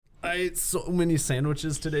I ate so many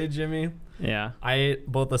sandwiches today, Jimmy. Yeah. I ate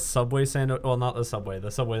both a Subway sandwich. Well, not the Subway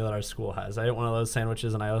that our school has. I ate one of those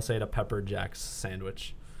sandwiches, and I also ate a Pepper Jack's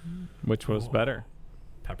sandwich. Which was better?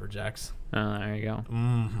 Pepper Jack's. There you go.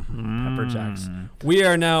 Pepper Jack's. We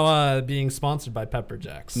are now being sponsored by Pepper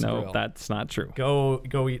Jack's. No, Real. that's not true.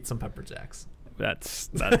 Go eat some Pepper Jack's. That's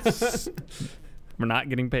we're not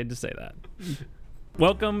getting paid to say that.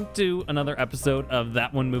 Welcome to another episode of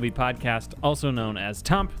That One Movie Podcast, also known as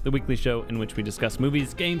Tomp, the weekly show in which we discuss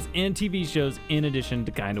movies, games, and TV shows in addition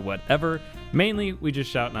to kind of whatever. Mainly, we just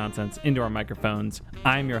shout nonsense into our microphones.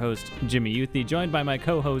 I'm your host, Jimmy Youthy, joined by my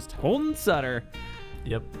co-host, Holden Sutter.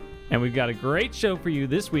 Yep. And we've got a great show for you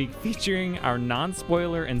this week featuring our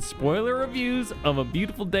non-spoiler and spoiler reviews of A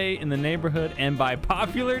Beautiful Day in the Neighborhood and by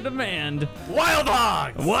popular demand, Wild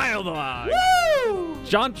Hogs! Wild Hogs! Woo!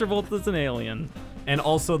 John Travolta's an alien. And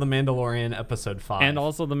also The Mandalorian episode 5. And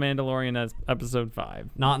also The Mandalorian as episode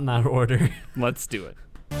 5. Not in that order. Let's do it.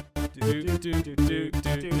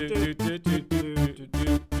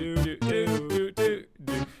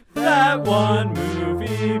 That One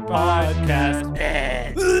Movie Podcast.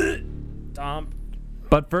 Tom.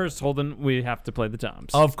 But first, Holden, we have to play the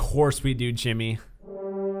toms. Of course we do, Jimmy.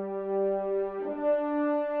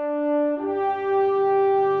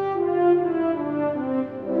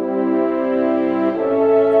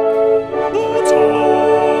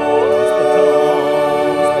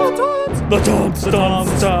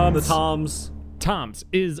 The Toms. Toms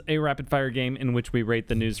is a rapid-fire game in which we rate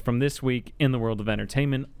the news from this week in the world of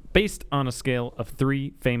entertainment based on a scale of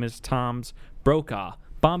 3 famous Toms: Brokaw,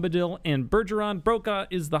 Bombadil, and Bergeron. Brokaw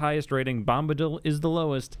is the highest rating, Bombadil is the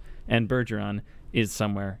lowest, and Bergeron is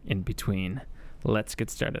somewhere in between. Let's get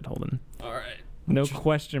started, Holden. All right. No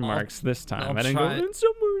question marks this time. I didn't try. go,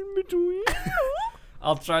 somewhere in between.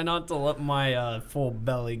 I'll try not to let my full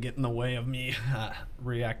belly get in the way of me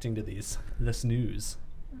reacting to this news.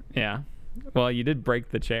 Yeah. Well, you did break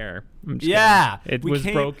the chair. I'm just Yeah. kidding. It was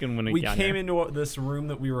broken when we got came here. into this room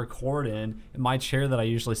that we record in, and my chair that I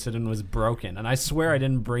usually sit in was broken. And I swear I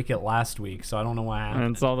didn't break it last week, so I don't know what happened.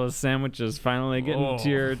 And it's all those sandwiches finally getting to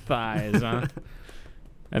your thighs, huh?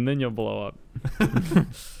 And then you'll blow up.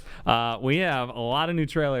 We have a lot of new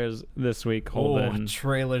trailers this week, Holden.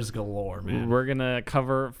 Trailers galore, man. We're going to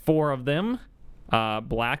cover 4 of them.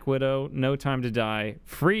 Black Widow, No Time to Die,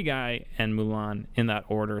 Free Guy, and Mulan in that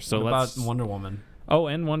order. So what let's about Wonder Woman? Oh,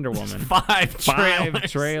 and Wonder Woman. 5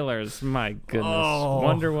 trailers. My goodness. Oh.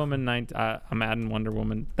 Wonder Woman. I'm adding Wonder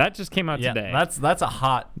Woman. That just came out today. That's a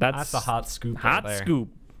hot scoop. Hot right there. scoop.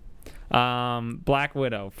 Black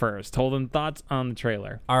Widow first. Holden, thoughts on the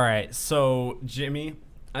trailer? All right, so Jimmy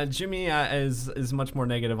is much more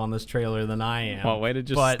negative on this trailer than I am. Well, way to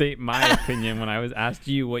just state my opinion when I was asked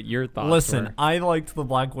you what your thoughts were. Listen, I liked the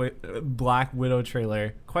Black Widow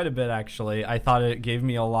trailer quite a bit, actually. I thought it gave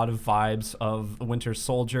me a lot of vibes of Winter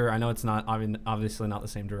Soldier. I know it's not, obviously not the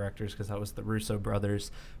same directors because that was the Russo brothers,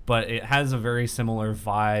 but it has a very similar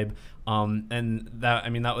vibe. And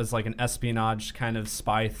that was like an espionage kind of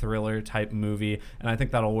spy thriller type movie, and I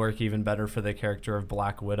think that'll work even better for the character of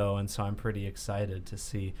Black Widow, and so I'm pretty excited to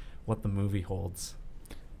see what the movie holds.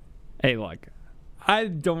 Hey, look, I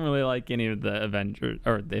don't really like any of the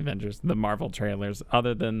the Marvel trailers,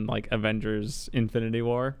 other than like Avengers Infinity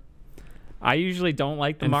War. I usually don't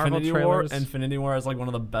like the Marvel trailers. Infinity War is like one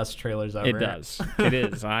of the best trailers ever. It does. It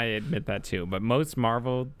is. I admit that too. But most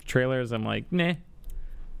Marvel trailers, I'm like, nah.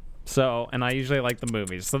 So, and I usually like the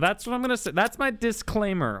movies. So that's what I'm going to say. That's my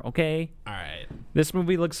disclaimer, okay? All right. This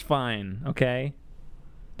movie looks fine, okay?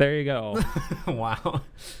 There you go. Wow.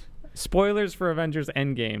 Spoilers for Avengers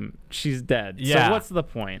Endgame. She's dead. Yeah. So what's the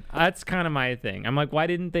point? That's kind of my thing. I'm like, why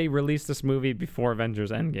didn't they release this movie before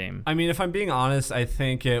Avengers Endgame? I mean, if I'm being honest, I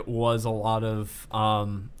think it was a lot of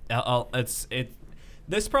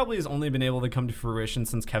this probably has only been able to come to fruition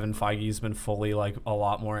since Kevin Feige's been fully like a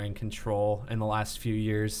lot more in control in the last few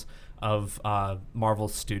years of Marvel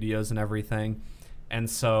Studios and everything. And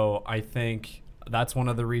so I think that's one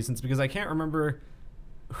of the reasons, because I can't remember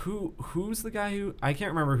who's the guy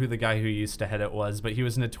who used to head it was, but he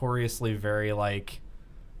was notoriously very like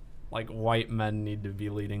white men need to be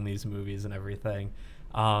leading these movies and everything.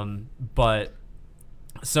 But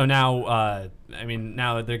so now,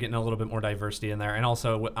 now they're getting a little bit more diversity in there, and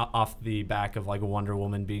also off the back of like Wonder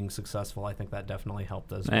Woman being successful, I think that definitely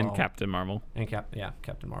helped as well. And Captain Marvel.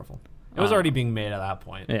 Captain Marvel. It was already being made at that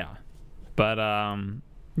point. Yeah, but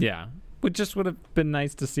yeah, it just would have been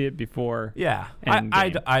nice to see it before. Yeah,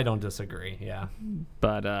 I don't disagree. Yeah,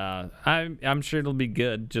 but I'm sure it'll be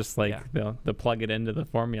good. Just like they'll plug it into the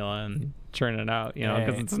formula and churn it out,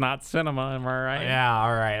 because Hey. it's not cinema. Am I right? Yeah,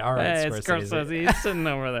 all right, Hey, Scorsese. Scorsese, he's sitting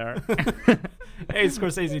over there. Hey,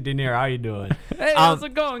 Scorsese De Niro, how you doing? Hey, how's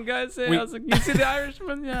it going, guys? Hey, you see the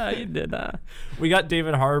Irishman? Yeah, you did. We got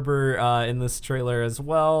David Harbour in this trailer as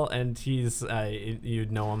well, and he's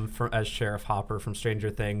you'd know him as Sheriff Hopper from Stranger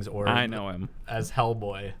Things, or I know him as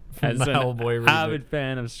Hellboy from as the an Hellboy avid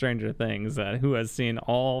fan of Stranger Things who has seen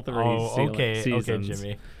all three seasons. Okay,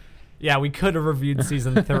 Jimmy. Yeah, we could have reviewed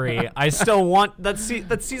season 3. I still want that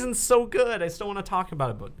season's so good. I still want to talk about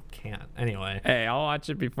it, but can't. Anyway. Hey, I'll watch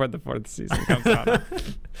it before the 4th season comes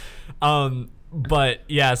out. But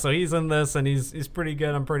yeah, so he's in this and he's pretty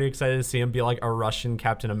good. I'm pretty excited to see him be like a Russian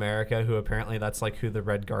Captain America, who apparently that's like who the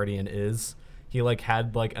Red Guardian is. He like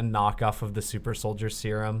had like a knockoff of the super soldier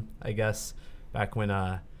serum, I guess, back when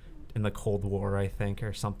in the Cold War, I think,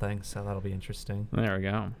 or something. So that'll be interesting. There we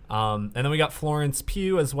go. And then we got Florence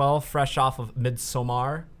Pugh as well, fresh off of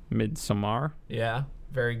Midsommar. Midsommar? Yeah,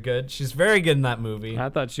 very good. She's very good in that movie. I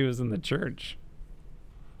thought she was in the church.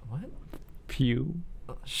 What? Pew.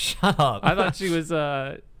 Shut up. I thought she was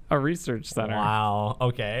a research center. Wow.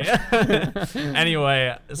 Okay.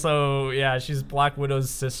 Anyway, so yeah, she's Black Widow's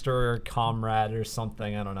sister or comrade or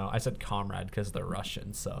something. I don't know. I said comrade because they're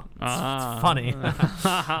Russian, so it's funny.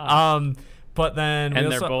 But then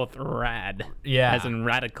and they're both rad. Yeah. As in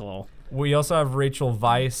radical. We also have Rachel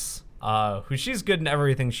Weisz, who she's good in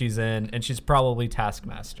everything she's in, and she's probably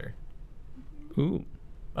Taskmaster. Ooh.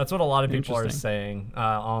 That's what a lot of people are saying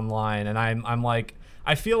online, and I'm like,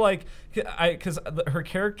 I feel like, because her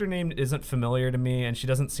character name isn't familiar to me, and she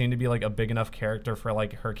doesn't seem to be like a big enough character for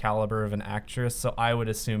like her caliber of an actress, so I would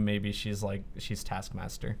assume maybe she's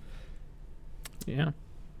Taskmaster. Yeah.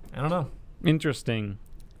 I don't know. Interesting.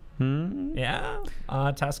 Yeah.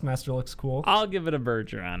 Taskmaster looks cool. I'll give it a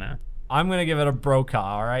Bergerana. I'm gonna give it a Brokaw.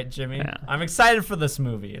 All right, Jimmy. Yeah. I'm excited for this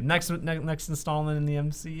movie. Next installment in the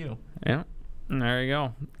MCU. Yeah. There you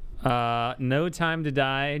go. No Time to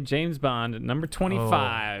Die, James Bond, number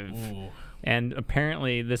 25. Ooh. And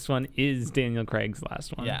apparently this one is Daniel Craig's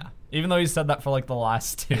last one. Yeah. Even though he said that for like the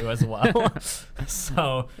last 2 as well.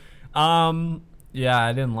 So, yeah,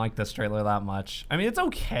 I didn't like this trailer that much. I mean, it's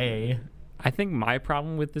okay. I think my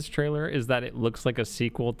problem with this trailer is that it looks like a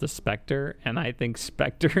sequel to Spectre, and I think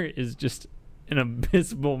Spectre is just an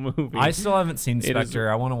abysmal movie. I still haven't seen Spectre.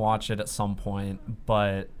 I want to watch it at some point,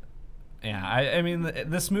 but yeah, I mean,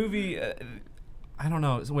 this movie, I don't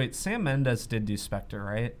know. Wait, Sam Mendes did do Spectre,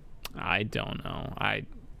 right? I don't know. I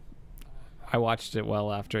watched it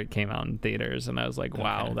well after it came out in theaters, and I was like,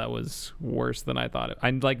 wow, Okay. that was worse than I thought.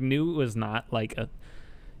 I knew it was not like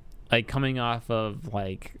coming off of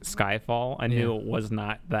like Skyfall. I knew it was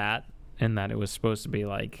not that, and that it was supposed to be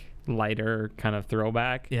like lighter kind of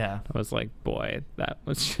throwback. Yeah. I was like, boy, that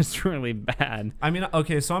was just really bad. I mean,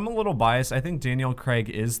 okay, so I'm a little biased. I think Daniel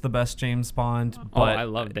Craig is the best James Bond. But, I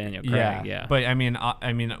love Daniel Craig. Yeah. But I mean,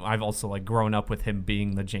 I've also like grown up with him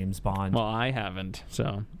being the James Bond. Well, I haven't.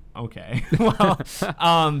 So okay. Well,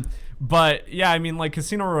 but yeah, I mean, like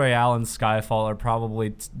Casino Royale and Skyfall are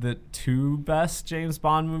probably the 2 best James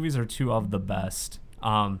Bond movies, or 2 of the best.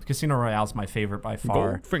 Casino Royale is my favorite by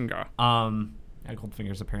far. Goldfinger. Yeah,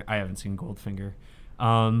 Goldfinger's apparently. I haven't seen Goldfinger.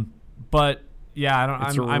 But yeah,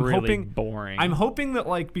 I'm really hoping boring. I'm hoping that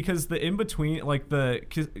like, because the in between, like the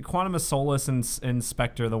Quantum of Solace and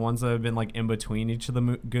Spectre, the ones that have been like in between each of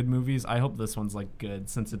the good movies, I hope this one's like good,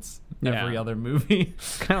 since it's every other movie.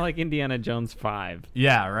 Kind of like Indiana Jones 5.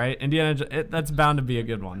 Yeah, right. That's bound to be a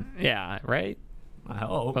good one. Yeah, right. I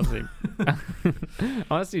hope. I want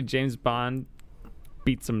to see James Bond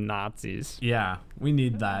beat some Nazis. Yeah, we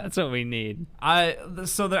need that. That's what we need.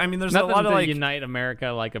 There's Nothing a lot of like unite America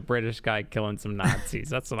like a British guy killing some Nazis.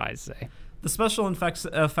 That's what I say. the special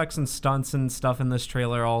effects and stunts and stuff in this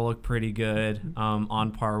trailer all look pretty good.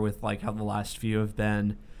 On par with like how the last few have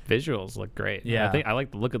been. Visuals look great. Yeah. I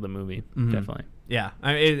like the look of the movie. Mhm. Definitely. Yeah,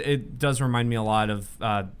 it does remind me a lot of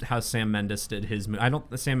how Sam Mendes did his movie.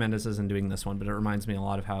 Sam Mendes isn't doing this one, but it reminds me a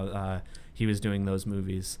lot of how he was doing those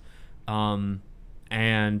movies. And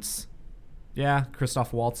yeah,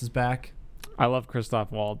 Christoph Waltz is back. I love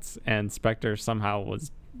Christoph Waltz, and Spectre somehow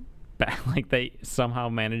was like they somehow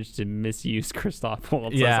managed to misuse Christoph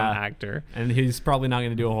Waltz as an actor, and he's probably not going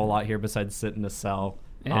to do a whole lot here besides sit in a cell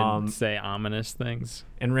and say ominous things.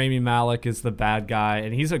 And Rami Malek is the bad guy,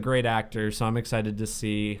 and he's a great actor, so I'm excited to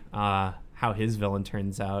see how his villain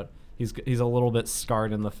turns out. He's a little bit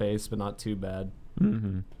scarred in the face, but not too bad.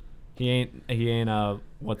 Mm-hmm. He ain't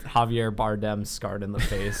Javier Bardem scarred in the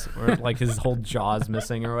face, or like his whole jaw's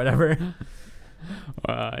missing or whatever.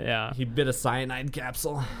 Yeah. He bit a cyanide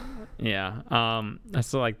capsule. Yeah. I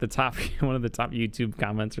saw like the top one of the top YouTube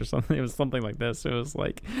comments or something. It was something like this. It was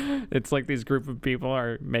like, it's like these group of people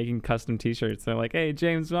are making custom T-shirts. They're like, "Hey,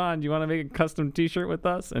 James Bond, you want to make a custom T-shirt with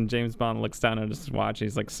us?" And James Bond looks down at his watch.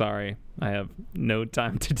 He's like, "Sorry, I have no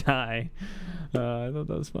time to die." I thought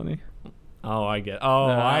that was funny. Oh, I get.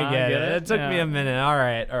 I get it. It took me a minute. All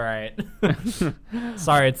right.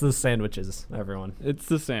 Sorry, it's the sandwiches, everyone. It's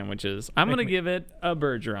the sandwiches. I'm gonna give it a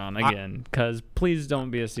Bergeron again, because please don't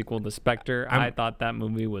be a sequel to Spectre. I thought that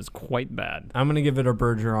movie was quite bad. I'm gonna give it a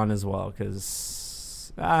Bergeron as well,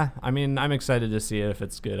 because I mean, I'm excited to see it if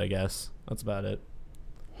it's good. I guess that's about it.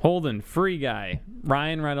 Holden, Free Guy.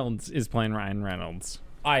 Ryan Reynolds is playing Ryan Reynolds.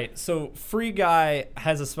 All right, so Free Guy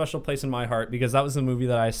has a special place in my heart because that was a movie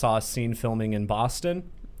that I saw seen filming in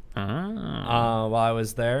Boston while I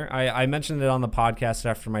was there. I mentioned it on the podcast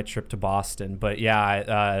after my trip to Boston, but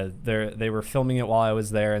yeah, they were filming it while I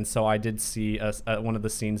was there, and so I did see one of the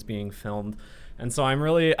scenes being filmed. And so I'm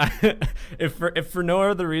really, if for no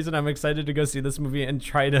other reason, I'm excited to go see this movie and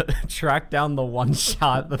try to track down the one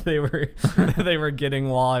shot that they were getting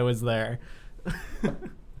while I was there.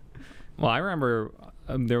 Well, I remember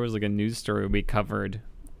there was like a news story we covered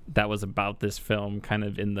that was about this film, kind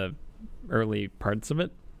of in the early parts of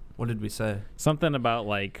it. What did we say? Something about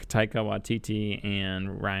like Taika Waititi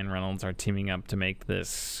and Ryan Reynolds are teaming up to make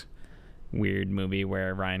this weird movie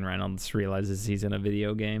where Ryan Reynolds realizes he's in a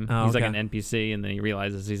video game. He's like an NPC, and then he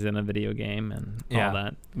realizes he's in a video game and all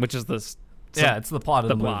that, which is this. It's the plot of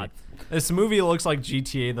the plot. movie. This movie looks like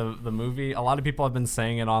GTA, the movie. A lot of people have been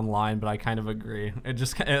saying it online, but I kind of agree. It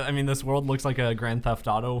just, I mean, this world looks like a Grand Theft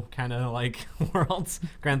Auto kind of like world.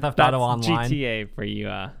 Grand Theft Auto Online. GTA for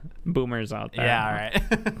you boomers out there. Yeah,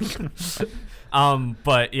 right.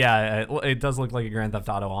 But yeah, it does look like a Grand Theft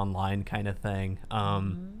Auto Online kind of thing.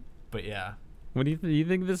 But yeah. What do you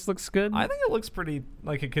think this looks good? I think it looks pretty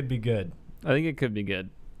like it could be good. I think it could be good.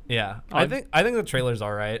 Yeah, I think the trailer's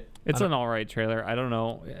all right. It's an all right trailer. I don't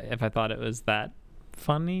know if I thought it was that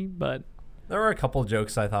funny, but there were a couple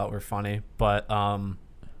jokes I thought were funny. But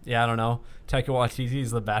yeah, I don't know. Taika Waititi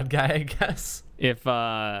is the bad guy, I guess. If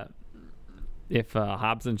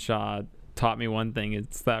Hobbs and Shaw taught me one thing,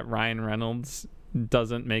 it's that Ryan Reynolds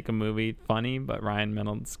doesn't make a movie funny, but Ryan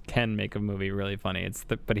Reynolds can make a movie really funny.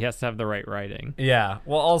 But he has to have the right writing. Yeah.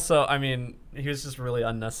 Well, also, I mean, he was just really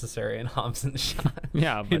unnecessary in Hobbs and Shaw.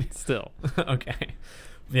 Yeah, but still. Okay.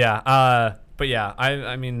 Yeah. But yeah,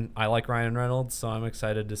 I mean, I like Ryan Reynolds, so I'm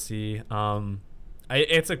excited to see.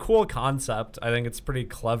 It's a cool concept. I think it's pretty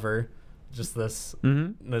clever. Just this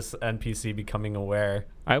NPC becoming aware.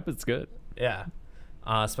 I hope it's good. Yeah.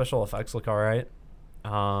 Special effects look all right.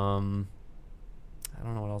 I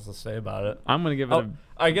don't know what else to say about it. I'm gonna give it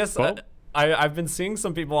I guess I've been seeing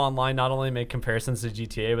some people online not only make comparisons to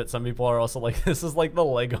GTA, but some people are also like, this is like the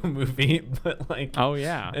Lego movie, but like, oh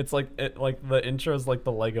yeah, it's like the intro is like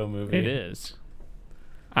the Lego movie. It is.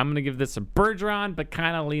 I'm gonna give this a Bergeron, but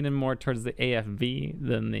kind of leaning more towards the AFV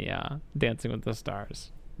than the Dancing with the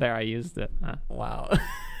Stars. There, I used it. Wow,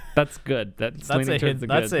 that's good. That's leaning towards the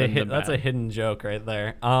good. That's a hidden joke right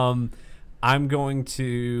there. I'm going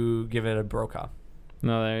to give it a Brokaw.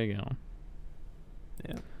 No, there you go.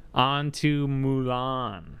 Yeah. On to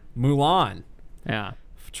Mulan. Yeah.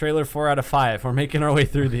 Trailer 4 out of 5. We're making our way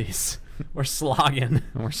through these. We're slogging.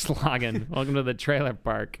 Welcome to the trailer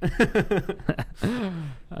park. It's a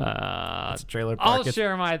trailer park. I'll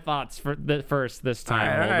share my thoughts first this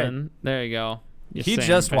time, Holden. Right. There you go. He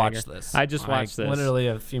just watched this. I just watched this literally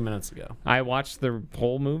a few minutes ago. I watched the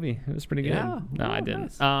whole movie. It was pretty good. Yeah. No, I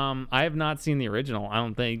didn't. Nice. I have not seen the original. I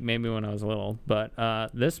don't think. Maybe when I was little. But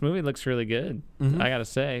this movie looks really good. I gotta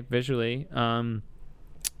say, visually.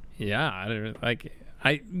 Yeah.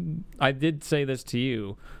 I did say this to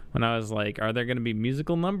you when I was like, "Are there going to be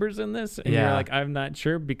musical numbers in this?" And you're like, "I'm not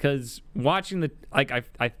sure," because watching the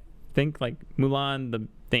I think like Mulan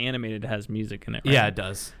the animated has music in it, right? Yeah, it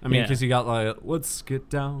does. I mean, because you got like, let's get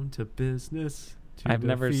down to business. I've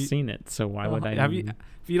never seen it, so why would I? Have you?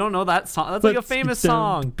 If you don't know that song, that's like a famous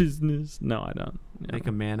song. Business. No, I don't. Yeah. Make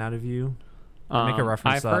a man out of you. Make a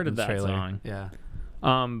reference. I've heard of that trailer. Song. Yeah.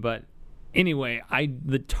 But anyway,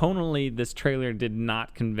 tonally this trailer did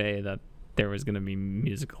not convey that there was going to be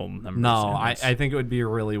musical numbers. No, I think it would be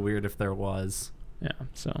really weird if there was. Yeah,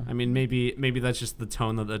 so I mean, maybe that's just the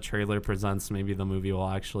tone that the trailer presents. Maybe the movie will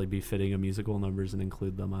actually be fitting a musical numbers and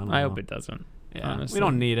include them. I don't know. I hope it doesn't. Yeah, honestly. we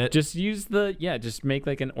don't need it. Just use just make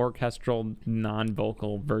like an orchestral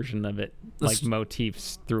non-vocal version of it, like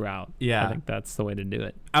motifs throughout. Yeah. I think that's the way to do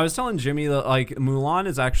it. I was telling Jimmy that like Mulan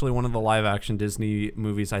is actually one of the live action Disney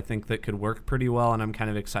movies I think that could work pretty well, and I'm kind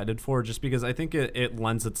of excited for, just because I think it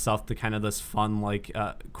lends itself to kind of this fun, like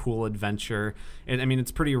cool adventure. And I mean,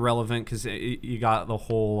 it's pretty relevant because you got the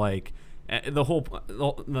whole like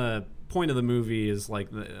the point of the movie is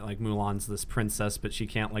like Mulan's this princess, but she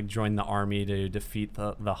can't like join the army to defeat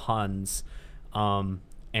the Huns,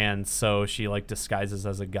 and so she like disguises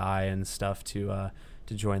as a guy and stuff to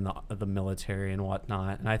join the military and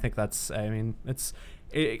whatnot. And I think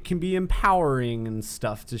it can be empowering and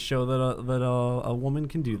stuff to show that a woman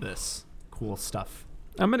can do this cool stuff.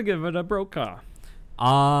 I'm gonna give it a Brokaw.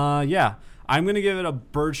 Yeah, I'm gonna give it a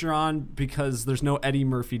Bergeron because there's no Eddie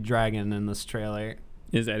Murphy dragon in this trailer.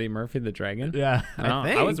 Is Eddie Murphy the dragon? Yeah,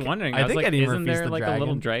 I was wondering. I was think like, Eddie isn't Murphy's there the like dragon. a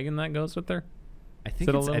little dragon that goes with her? I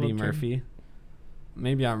think it's Eddie Murphy.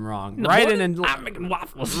 Maybe I'm wrong. No, right in and I'm making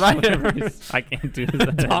waffles. Right. I can't do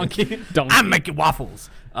that. Donkey. I'm making waffles.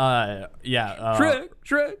 Shrek.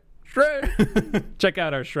 Check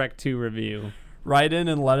out our Shrek 2 review. Write in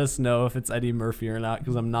and let us know if it's Eddie Murphy or not,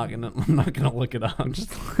 because I'm not gonna look it up.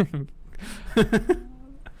 Just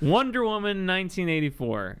Wonder Woman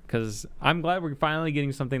 1984, because I'm glad we're finally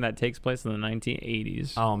getting something that takes place in the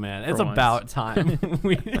 1980s. Oh man, it's about time.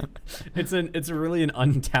 It's really an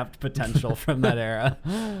untapped potential from that era.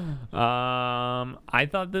 I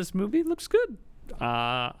thought this movie looks good.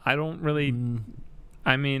 I don't really.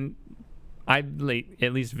 I mean, at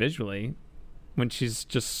least visually, when she's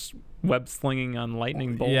just web slinging on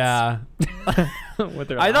lightning bolts. Yeah. With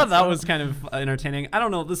her I thought that lasso. was kind of entertaining. I don't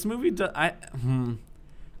know. This movie,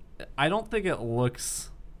 I don't think it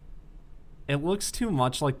looks too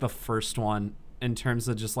much like the first one in terms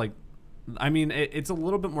of just like, I mean, it's a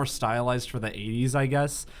little bit more stylized for the 80s, I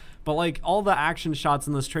guess. But like all the action shots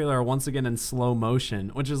in this trailer are once again in slow motion,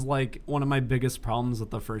 which is like one of my biggest problems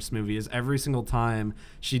with the first movie is every single time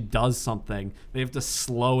she does something, they have to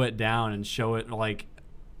slow it down and show it like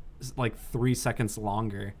 3 seconds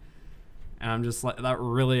longer. And I'm just like, that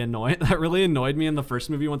really annoyed me in the first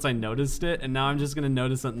movie once I noticed it, and now I'm just gonna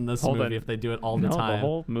notice it in this movie if they do it all the time. No, the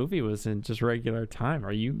whole movie was in just regular time.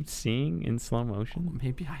 Are you seeing in slow motion?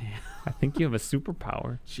 Maybe I am. I think you have a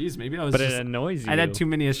superpower. Jeez, maybe I was. But it annoys you. I had too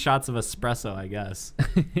many shots of espresso, I guess.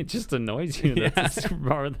 It just annoys you. That's a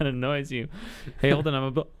superpower that annoys you. Hey, hold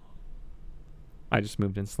on, I just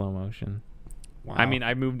moved in slow motion. Wow. I mean,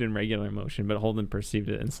 I moved in regular motion, but Holden perceived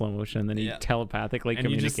it in slow motion, and then he telepathically and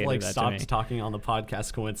communicated you just that to me. stopped talking on the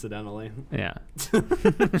podcast coincidentally. Yeah.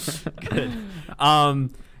 Good. I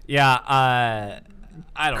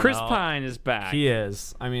don't know. Chris Pine is back. He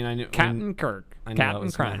is. I mean, I knew Captain Kirk. I knew Captain that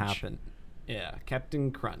was Crunch. gonna happen. Yeah, Captain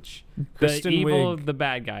Crunch. The Kristen evil, Wiig. the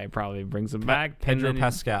bad guy probably brings him back. Pedro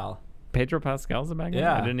Pascal. Pedro Pascal's the bad guy?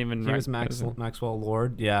 Yeah, I didn't even he was Maxwell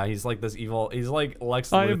Lord. Yeah, he's like this evil. He's like Lex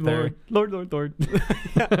Luthor. I am Lord.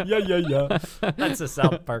 yeah. That's a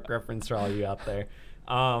South Park reference for all you out there.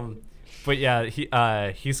 But yeah,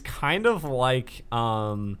 he's kind of like he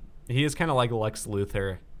is kind of like Lex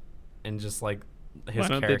Luthor, and just like his Why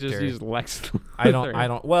don't character. they just use Lex Luthor? I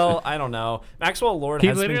don't know. Maxwell Lord He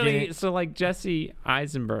has literally been getting, so like Jesse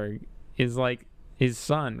Eisenberg is like his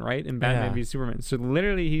son, right? In Batman v Superman. So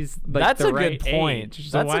literally he's like That's the a right good point.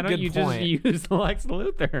 age. So That's why a don't good you point. just use Lex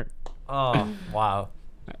Luthor? Oh wow!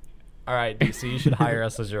 All right, DC, you should hire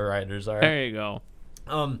us as your writers. All right. There you go.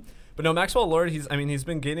 But no, Maxwell Lord. He's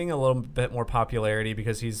been gaining a little bit more popularity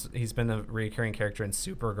because he's been a recurring character in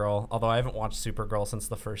Supergirl. Although I haven't watched Supergirl since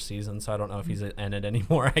the first season, so I don't know if he's in it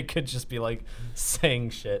anymore. I could just be like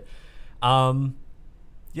saying shit.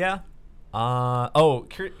 Yeah.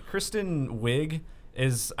 Kristen Wiig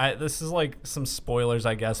is. This is like some spoilers,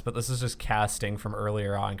 I guess, but this is just casting from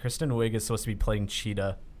earlier on. Kristen Wiig is supposed to be playing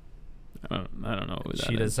Cheetah. I don't know who that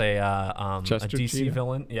Cheetah's is. a DC Cheetah?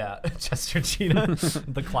 villain. Yeah, Chester Cheetah,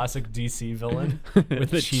 the classic DC villain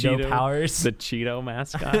with The Cheeto powers. The Cheeto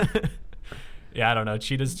mascot. Yeah, I don't know.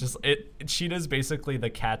 Cheetah's basically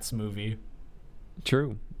the Cats movie.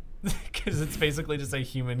 True. Because it's basically just a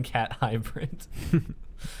human cat hybrid.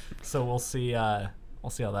 So we'll see.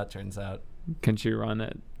 We'll see how that turns out. Can she run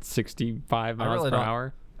at 65 miles per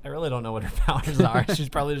hour? I really don't know what her powers are. She's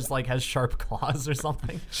probably just like has sharp claws or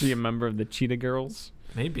something. She a member of the Cheetah Girls?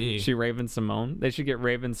 Maybe. She Raven Simone? They should get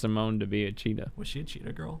Raven Simone to be a cheetah. Was she a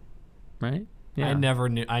cheetah girl? Right? Yeah. I never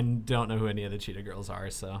knew. I don't know who any of the cheetah girls are.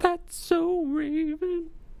 So that's so Raven.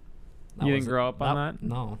 You didn't grow up on that?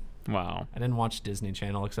 No. Wow. I didn't watch Disney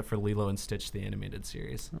Channel except for Lilo and Stitch, the animated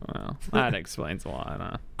series. Well, that explains a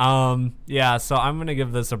lot, huh? Yeah, so I'm going to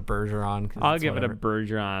give this a Bergeron. I'll give it a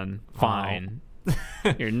Bergeron. Fine.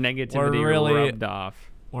 Your negativity rubbed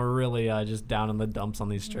off. We're really just down in the dumps on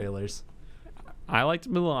these trailers. I liked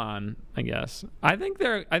Mulan, I guess. I think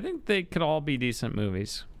they could all be decent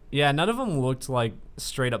movies. Yeah, none of them looked like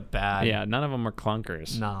straight up bad. Yeah, none of them are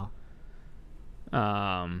clunkers. No.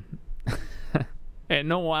 And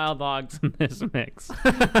no wild dogs in this mix.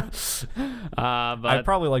 But I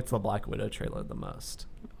probably liked the Black Widow trailer the most.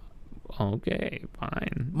 Okay,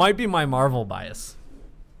 fine. Might be my Marvel bias.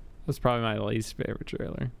 That's probably my least favorite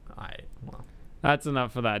trailer. Well. That's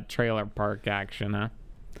enough of that trailer park action, huh?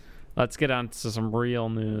 Let's get on to some real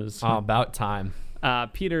news. Oh, about time.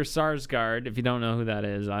 Peter Sarsgaard, if you don't know who that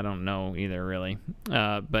is, I don't know either, really.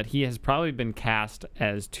 But he has probably been cast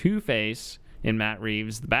as Two-Face in Matt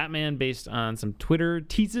Reeves' The Batman based on some Twitter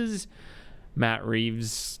teases. Matt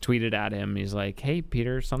Reeves tweeted at him. He's like, hey,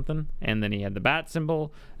 Peter, something. And then he had the bat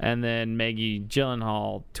symbol. And then Maggie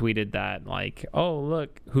Gyllenhaal tweeted that, like, oh,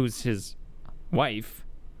 look, who's his wife,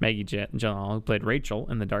 Maggie Gyllenhaal, who played Rachel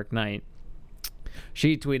in The Dark Knight.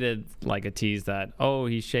 She tweeted like a tease that, oh,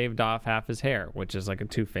 he shaved off half his hair, which is like a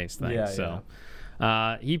Two-Face thing. Yeah, so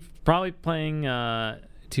he's probably playing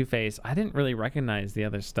Two-Face. I didn't really recognize the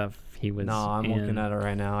other stuff he was in. No, I'm looking at it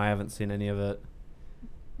right now. I haven't seen any of it.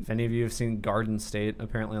 If any of you have seen Garden State,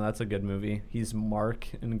 apparently that's a good movie. He's Mark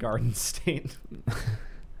in Garden State.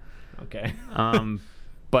 Okay.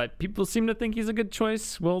 But people seem to think he's a good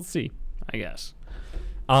choice. We'll see, I guess.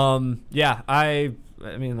 Yeah,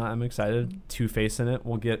 I mean, I'm excited. Two-Face in it.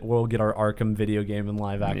 We'll get our Arkham video game in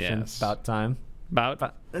live action. Yes. About time.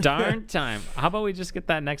 About darn time. How about we just get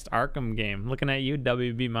that next Arkham game? Looking at you,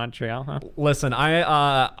 WB Montreal, huh? Listen,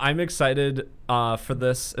 I'm excited for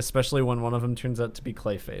this, especially when one of them turns out to be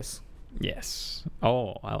Clayface. Yes.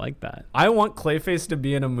 Oh, I like that. I want Clayface to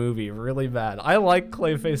be in a movie really bad. I like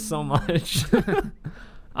Clayface so much.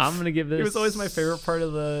 I'm gonna give this. He was always my favorite part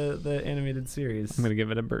of the animated series. I'm gonna give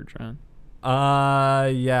it a Bergeron.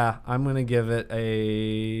 Yeah, I'm gonna give it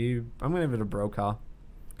a Brokaw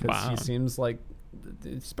because he seems like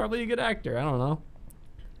he's probably a good actor. I don't know.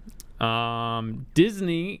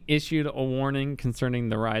 Disney issued a warning concerning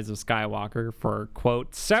The Rise of Skywalker for,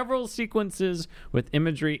 quote, several sequences with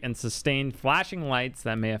imagery and sustained flashing lights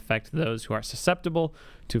that may affect those who are susceptible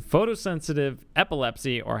to photosensitive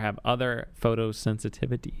epilepsy or have other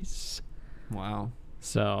photosensitivities. Wow.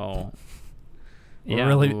 So, we're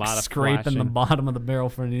really scraping the bottom of the barrel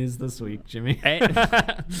for news this week, Jimmy.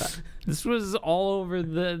 This was all over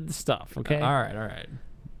the stuff, okay? All right.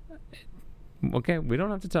 Okay, we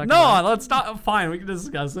don't have to talk about it. No, let's not. Fine, we can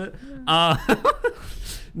discuss it. No,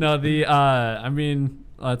 I mean,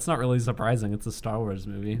 it's not really surprising. It's a Star Wars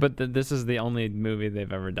movie. But this is the only movie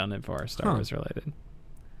they've ever done it for, Star Wars related.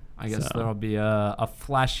 I guess there'll be a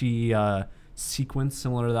flashy sequence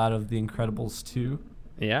similar to that of The Incredibles 2.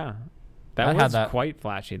 Yeah. That was quite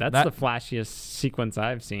flashy. That's the flashiest sequence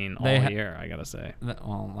I've seen all year, I gotta say. That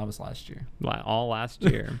was last year. All last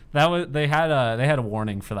year. They had a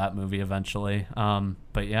warning for that movie eventually.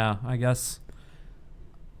 But yeah, I guess.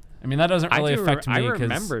 I mean, that doesn't really affect me. I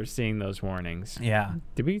remember seeing those warnings. Yeah.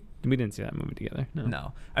 Did we didn't see that movie together?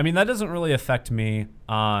 No. I mean, that doesn't really affect me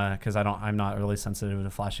because I'm not really sensitive to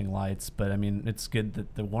flashing lights. But I mean, it's good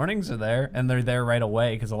that the warnings are there and they're there right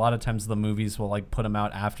away because a lot of times the movies will like put them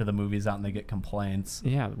out after the movie's out and they get complaints.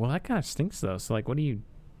 Yeah. Well, that kind of stinks though. So like, what do you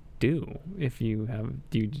do if you have?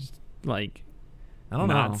 Do you just like? I don't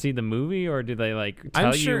know. See the movie, or do they like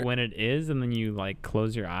tell you when it is, and then you like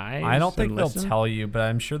close your eyes? I don't think they'll tell you, but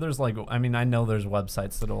I'm sure there's like. I mean, I know there's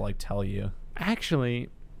websites that'll like tell you. Actually,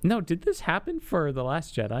 no. Did this happen for The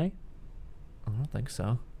Last Jedi? I don't think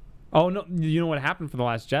so. Oh no! You know what happened for The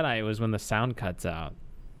Last Jedi? It was when the sound cuts out,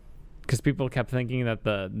 because people kept thinking that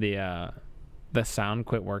the sound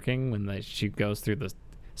quit working when she goes through the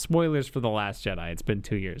spoilers for The Last Jedi. It's been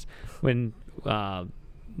 2 years when.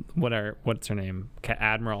 What's her name?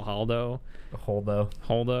 Admiral Holdo.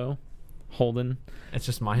 Holden. It's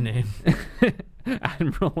just my name.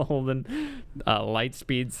 Admiral Holden light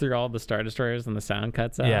speeds through all the Star Destroyers and the sound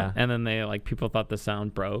cuts out. Yeah. And then people thought the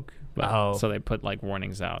sound broke. So they put like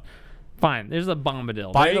warnings out. Fine. There's a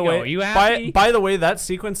Bombadil. By the way, are you happy? By the way, that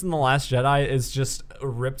sequence in The Last Jedi is just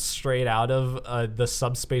ripped straight out of the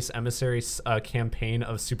Subspace Emissaries campaign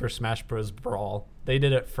of Super Smash Bros. Brawl. They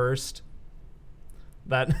did it first.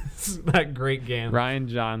 That great game. Rian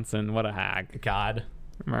Johnson, what a hack. God.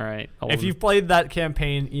 All right. If you've played that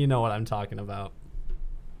campaign, you know what I'm talking about.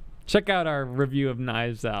 Check out our review of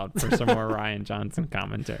Knives Out for some more Rian Johnson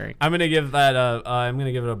commentary. I'm gonna give that I'm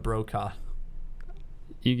gonna give it a Brokaw.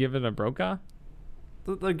 You give it a Brokaw?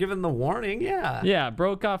 They're giving the warning, yeah. Yeah,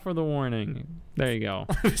 Brokaw for the warning. There you go.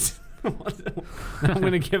 I'm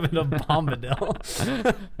gonna give it a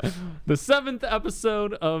Bombadil. The 7th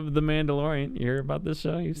episode of The Mandalorian. You hear about this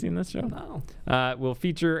show? You've seen this show? No. Will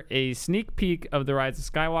feature a sneak peek of The Rise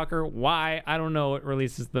of Skywalker. Why? I don't know. It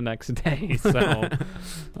releases the next day. So,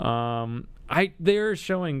 they're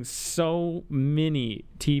showing so many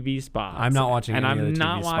TV spots. I'm not watching and any of the I'm TV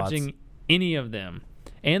not spots. watching any of them.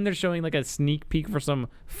 And they're showing like a sneak peek for some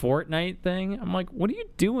Fortnite thing. I'm like, what are you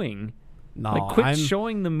doing? No, Like, quit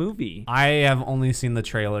showing the movie. I have only seen the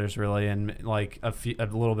trailers really, and like a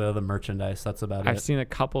little bit of the merchandise. That's about it. I've seen a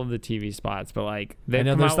couple of the TV spots, but like they've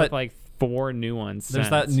know come there's out that- with like 4 new ones. There's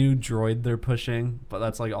since. that new droid they're pushing, but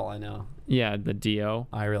that's like all I know. Yeah, the Dio.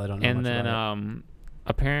 I really don't know And much then about it.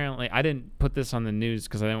 apparently I didn't put this on the news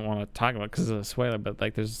because I didn't want to talk about it because of the spoiler, but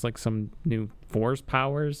like there's like some new Force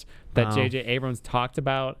powers that Oh. J.J. Abrams talked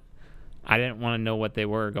about. I didn't want to know what they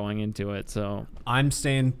were going into it, so I'm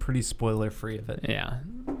staying pretty spoiler free of it. yeah.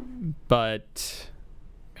 But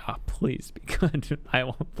please be good.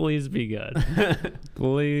 Please be good.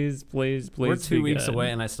 please We're 2 be weeks good.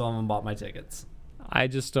 away, and I still haven't bought my tickets. I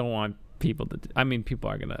just don't want people to. I mean, people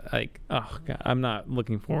are gonna like. Oh God, I'm not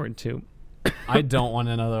looking forward to. I don't want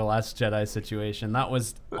another Last Jedi situation. That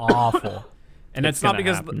was awful. And It's it's not gonna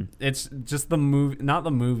because happen. it's just the movie, not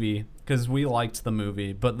the movie, because we liked the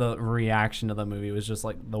movie, but the reaction to the movie was just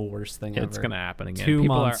like the worst thing ever. It's gonna happen again. 2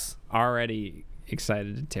 People months. are already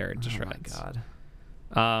excited to tear it to Oh my shreds. god.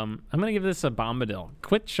 I'm gonna give this a Bombadil.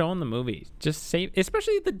 Quit showing the movie. Just save,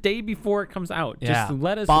 especially the day before it comes out. Yeah. Just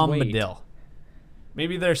let us wait. Bombadil.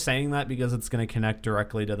 Maybe they're saying that because it's going to connect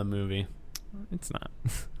directly to the movie. It's not,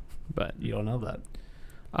 but You don't know that.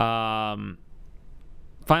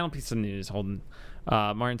 final piece of news, Holden.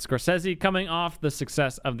 Martin Scorsese, coming off the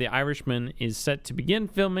success of The Irishman, is set to begin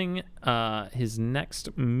filming his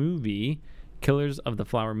next movie, Killers of the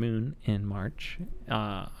Flower Moon, in March.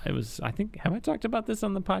 I think, have I talked about this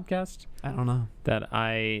on the podcast? I don't know.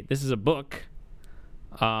 This is a book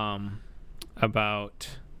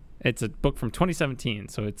it's a book from 2017,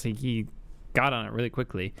 so he got on it really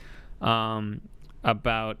quickly,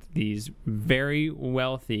 about these very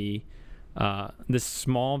wealthy, this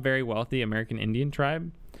small, very wealthy American Indian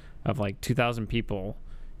tribe of like 2,000 people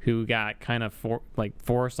who got kind of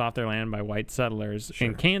forced off their land by white settlers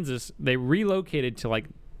in Kansas. They relocated to like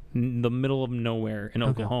the middle of nowhere in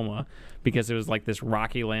Oklahoma because it was like this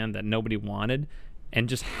rocky land that nobody wanted, and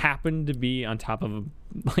just happened to be on top of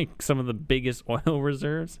like some of the biggest oil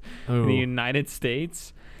reserves in the United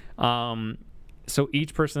States. So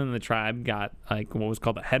each person in the tribe got like what was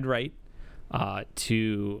called a head right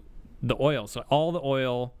to the oil. So all the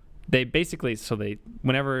oil,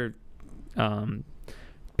 whenever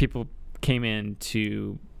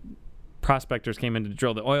prospectors came in to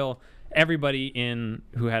drill the oil, everybody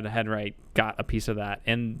who had a head right got a piece of that,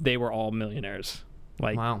 and they were all millionaires.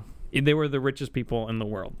 Like, wow. They were the richest people in the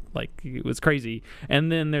world. Like, it was crazy. And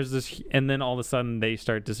then all of a sudden they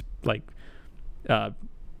start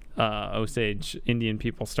Osage Indian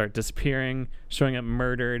people start disappearing, showing up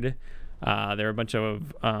murdered. There were a bunch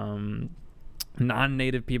of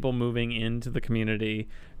non-native people moving into the community,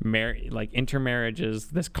 intermarriages,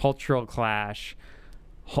 this cultural clash.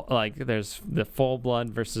 Like, there's the full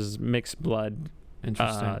blood versus mixed blood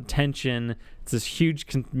tension. It's this huge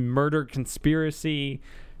murder conspiracy,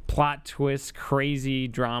 plot twist, crazy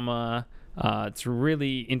drama. It's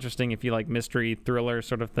really interesting if you like mystery, thriller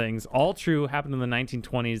sort of things. All true, happened in the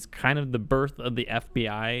 1920s, kind of the birth of the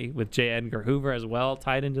FBI with J. Edgar Hoover as well,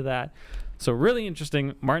 tied into that. So really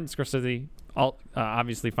interesting. Martin Scorsese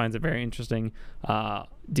obviously finds it very interesting.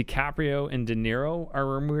 DiCaprio and De Niro are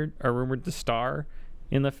rumored to star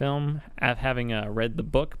in the film, having read the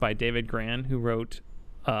book by David Gran, who wrote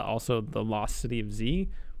also The Lost City of Z,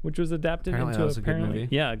 which was adapted Apparently into that was a good movie.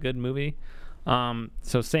 Yeah, a good movie.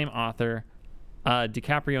 So same author.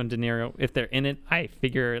 DiCaprio and De Niro, if they're in it, I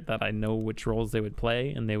figure that I know which roles they would play,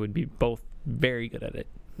 and they would be both very good at it.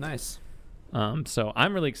 Nice. So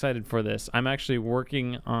I'm really excited for this. I'm actually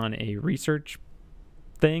working on a research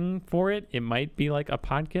thing for it. It might be like a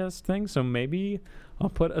podcast thing, so maybe I'll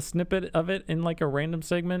put a snippet of it in like a random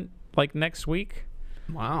segment like next week.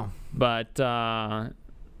 Wow. But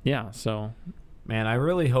yeah, so Man, I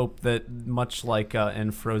really hope that much like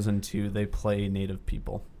in Frozen 2, they play native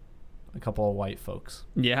people. A couple of white folks.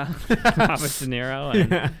 yeah, Robert De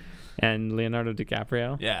Niro and Leonardo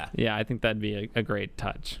DiCaprio. Yeah. Yeah, I think that'd be a great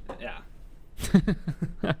touch. Yeah.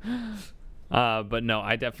 But no,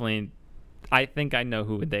 I think I know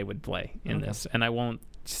who they would play in this, and I won't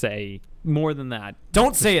say more than that.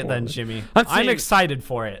 Don't say it then, Jimmy. I'm excited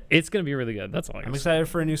for it. It's going to be really good. That's all I'm excited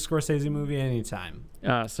for a new Scorsese movie anytime.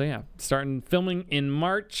 So yeah, starting filming in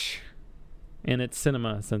March, and it's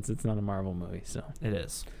cinema since it's not a Marvel movie. So it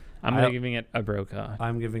is. I'm giving it a Brokaw.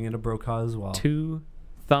 I'm giving it a Brokaw as well. 2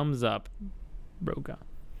 thumbs up, Brokaw.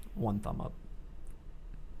 1 thumb up.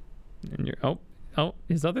 And you're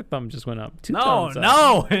his other thumb just went up. 2 thumbs up.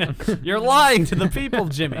 No, you're lying to the people,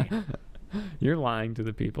 Jimmy. You're lying to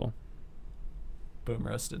the people. Boom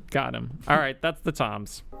roasted. Got him. All right, that's the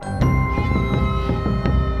Toms.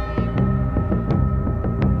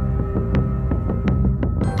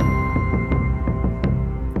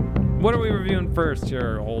 What are we reviewing first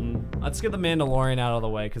here, Holden? Let's get The Mandalorian out of the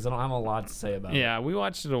way because I don't have a lot to say about it. Yeah, we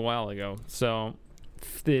watched it a while ago. So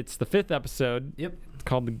it's the 5th episode. Yep.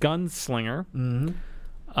 Called The Gunslinger.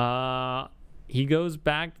 Mm-hmm. He goes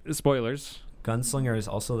back. Spoilers. Gunslinger is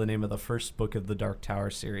also the name of the first book of the Dark Tower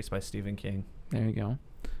series by Stephen King. There you go.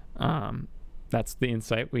 That's the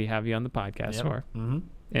insight we have you on the podcast for. Mm-hmm.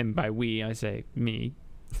 And by we, I say me.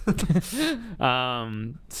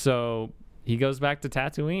 So he goes back to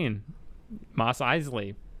Tatooine. Mos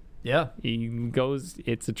Eisley. Yeah. He goes,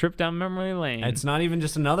 it's a trip down memory lane. It's not even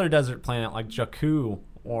just another desert planet like Jakku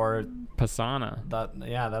or Pasana.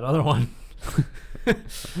 That other one. It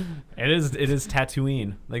is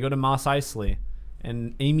Tatooine. They go to Mos Eisley,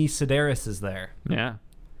 and Amy Sedaris is there. Yeah.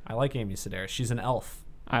 I like Amy Sedaris. She's an elf.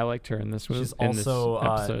 I liked her in this. She's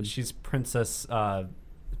also she's Princess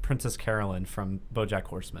Carolyn from BoJack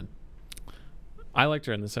Horseman. I liked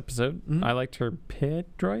her in this episode. Mm-hmm. I liked her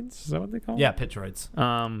pit droids. Is that what they call them? Yeah, pit droids.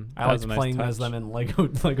 I liked playing as them in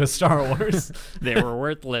Lego Star Wars. They were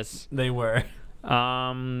worthless. They were.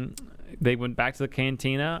 They went back to the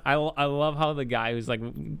cantina. I love how the guy who's like,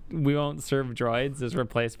 we won't serve droids is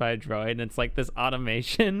replaced by a droid. And it's like this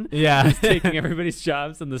automation. Yeah. He's taking everybody's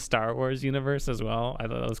jobs in the Star Wars universe as well. I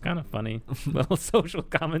thought that was kind of funny. Little social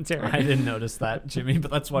commentary. I didn't notice that, Jimmy,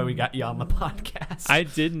 but that's why we got you on the podcast. I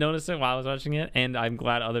did notice it while I was watching it. And I'm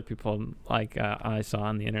glad other people like I saw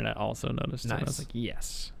on the internet also noticed it. I was like,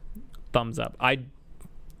 yes, thumbs up.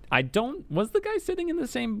 Was the guy sitting in the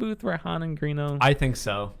same booth where Han and Greeno? I think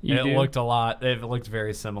so. It looked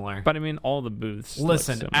very similar. But I mean, all the booths.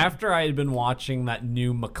 Listen, after I had been watching that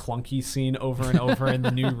new McClunky scene over and over in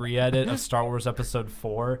the new re-edit of Star Wars Episode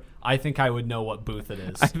 4, I think I would know what booth it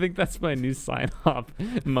is. I think that's my new sign-off,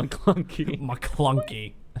 McClunky.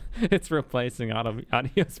 McClunky. It's replacing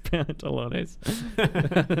Adios Pantalones.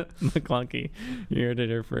 McClunky. You heard it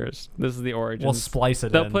here first. This is the origins. We'll splice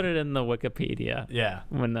it They'll put it in the Wikipedia. Yeah.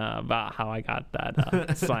 When about how I got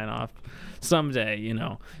that sign off. Someday,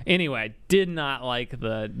 Anyway, did not like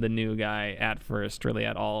the new guy at first, really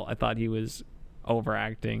at all. I thought he was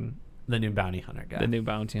overacting. The new bounty hunter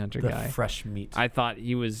guy. guy. Fresh meat. I thought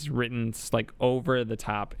he was written like over the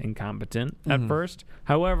top incompetent at first.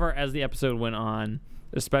 However, as the episode went on,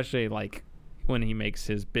 especially like when he makes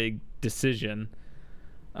his big decision,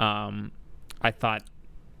 I thought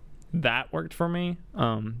that worked for me.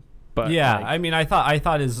 But yeah, I mean, I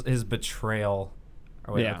thought his betrayal.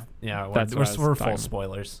 We're full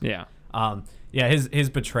spoilers. Yeah. His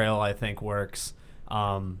betrayal I think works.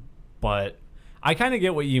 But I kind of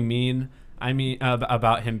get what you mean. I mean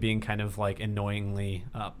about him being kind of like annoyingly,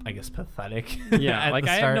 I guess, pathetic. Yeah, like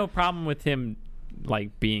I have no problem with him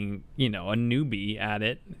like being, a newbie at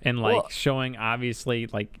it and like showing obviously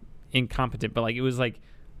like incompetent, but like it was like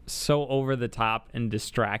so over the top and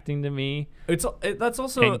distracting to me. That's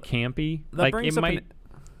also and campy. Like it might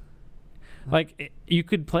you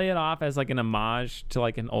could play it off as like an homage to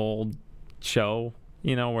like an old show,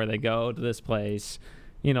 where they go to this place,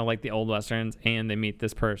 like the old westerns, and they meet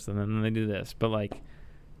this person and then they do this. But like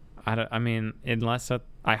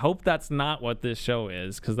I hope that's not what this show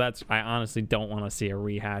is, because I honestly don't want to see a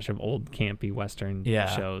rehash of old campy western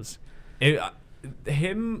shows.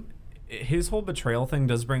 His whole betrayal thing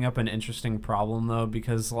does bring up an interesting problem though,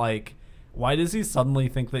 because like, why does he suddenly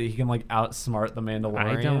think that he can like outsmart the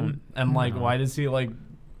Mandalorian? Why does he like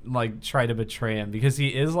try to betray him? Because he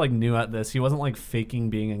is like new at this. He wasn't like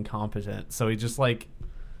faking being incompetent, so he just like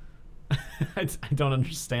I don't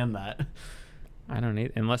understand that. I don't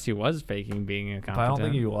need, unless he was faking being incompetent. But I don't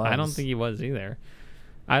think he was. I don't think he was either.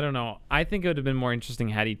 I don't know. I think it would have been more interesting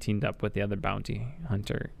had he teamed up with the other bounty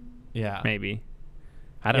hunter. Yeah. Maybe.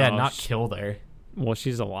 I don't know. Yeah, not killed her. Well,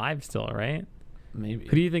 she's alive still, right? Maybe.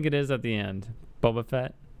 Who do you think it is at the end? Boba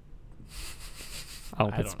Fett? I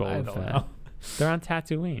hope it's Boba Fett. Know. They're on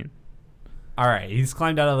Tatooine. All right. He's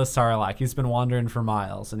climbed out of the Sarlacc. He's been wandering for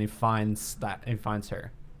miles, and he finds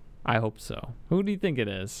her. I hope so. Who do you think it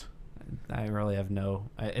is? I really have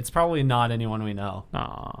it's probably not anyone we know,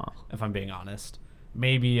 Aw. if I'm being honest.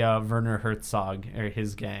 Maybe Werner Herzog or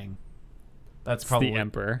his gang. That's It's probably the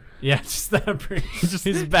Emperor. Yeah, just the Emperor.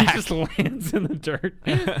 He's back. He just lands in the dirt.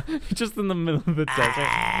 Just in the middle of the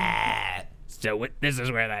desert. So this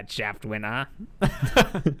is where that shaft went, huh?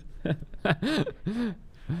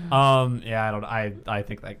 Yeah, I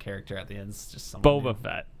think that character at the end is just someone Boba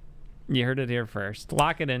Fett. You heard it here first.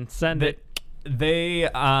 Lock it in. Send it.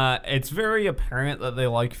 It's very apparent that they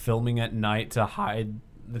like filming at night to hide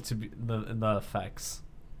the effects.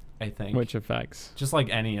 I think. Which effects? Just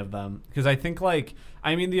like any of them, because I think the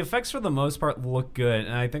effects for the most part look good,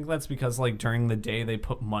 and I think that's because during the day they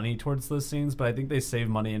put money towards those scenes, but I think they save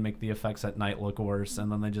money and make the effects at night look worse,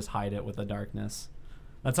 and then they just hide it with the darkness.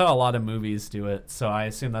 That's how a lot of movies do it. So I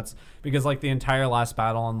assume that's because the entire last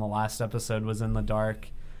battle in the last episode was in the dark,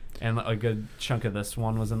 and a good chunk of this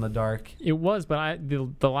one was in the dark. It was, but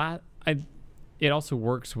it also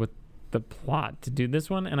works with the plot to do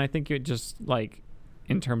this one, and I think it just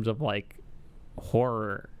in terms of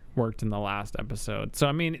horror worked in the last episode. So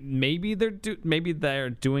I mean, maybe they're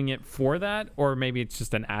doing it for that, or maybe it's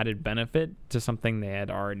just an added benefit to something they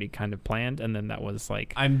had already kind of planned, and then that was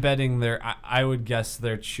I'm betting I would guess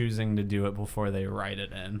they're choosing to do it before they write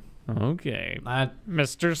it in. Okay,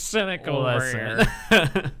 Mr. Cynical.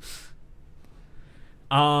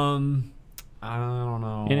 I don't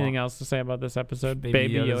know. Anything else to say about this episode?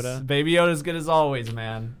 Baby Yoda. Baby Yoda's good as always,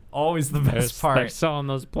 man. Always the best part. They're selling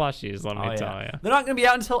those plushies, let me tell you. They're not going to be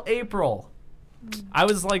out until April. I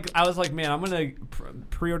was like, man, I'm going to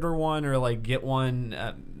pre-order one or get one,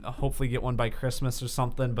 hopefully get one by Christmas or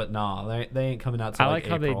something, but no, they ain't coming out till I like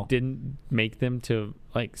how April. they didn't make them to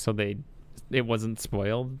so it wasn't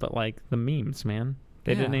spoiled, but the memes, man.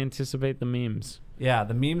 They didn't anticipate the memes. Yeah,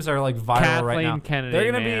 the memes are viral Kathleen right now. Kennedy,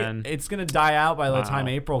 They're gonna man. it's gonna die out by the time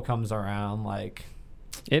April comes around.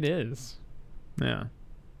 It is. Yeah.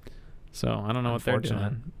 So I don't know what they're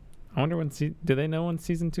doing. I wonder do they know when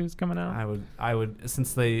season 2 is coming out? I would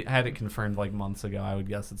since they had it confirmed months ago, I would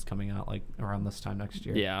guess it's coming out around this time next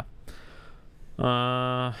year. Yeah.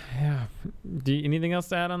 Yeah. Anything else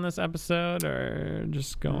to add on this episode, or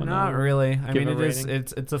just going? Not really. I mean, rating?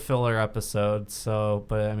 it's a filler episode, so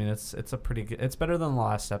but I mean it's a pretty good. It's better than the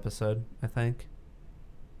last episode, I think.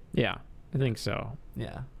 Yeah, I think so.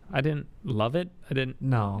 Yeah. I didn't love it. I didn't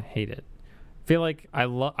hate it. I feel like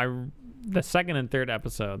the second and third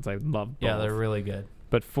episodes I love both. Yeah, they're really good.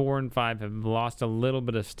 But 4 and 5 have lost a little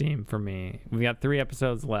bit of steam for me. We got 3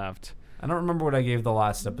 episodes left. I don't remember what I gave the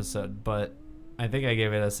last episode, but I think I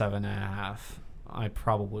gave it a 7.5. I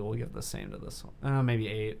probably will give the same to this one. Maybe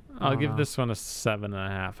 8. I'll give this one a 7.5.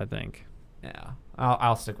 I think. Yeah,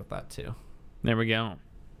 I'll stick with that too. There we go.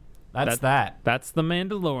 That's that. That's The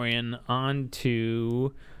Mandalorian. On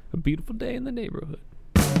to A Beautiful Day in the Neighborhood.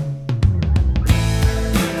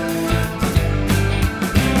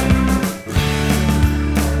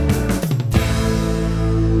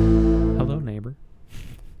 Hello, neighbor.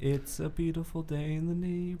 It's a beautiful day in the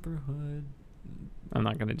neighborhood. I'm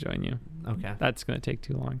not going to join you. Okay. That's going to take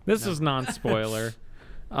too long. This is non-spoiler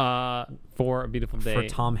for A Beautiful Day. For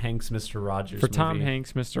Tom Hanks, Mr. Rogers. Tom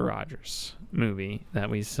Hanks, Mr. Rogers movie that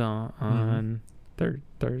we saw on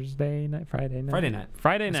Thursday night, Friday night.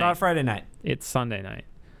 Friday night. Saw it Friday night. It's Sunday night.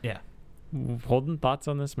 Yeah. Holden, thoughts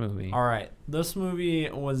on this movie? All right. This movie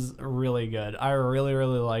was really good. I really,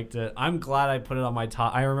 really liked it. I'm glad I put it on my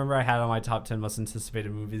top. I remember I had it on my top 10 most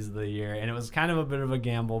anticipated movies of the year, and it was kind of a bit of a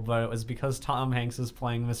gamble, but it was because Tom Hanks is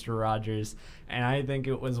playing Mr. Rogers, and I think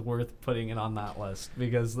it was worth putting it on that list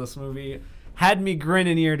because this movie had me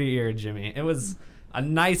grinning ear to ear, Jimmy. It was a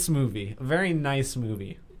nice movie, a very nice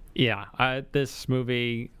movie. Yeah, this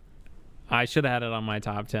movie, I should have had it on my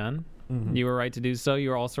top 10. Mm-hmm. You were right to do so. You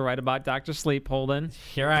were also right about Dr. Sleep, Holden.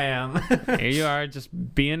 Here I am. Here you are, just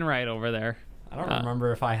being right over there. I don't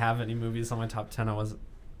remember if I have any movies on my top 10.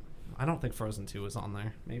 I don't think Frozen 2 was on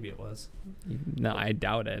there. Maybe it was. No, I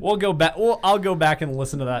doubt it. We'll go back. I'll go back and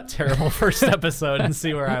listen to that terrible first episode and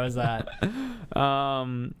see where I was at.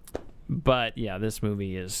 But yeah, this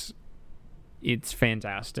movie it's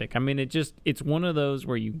fantastic. I mean, it's one of those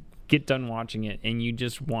where you get done watching it and you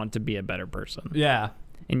just want to be a better person. Yeah.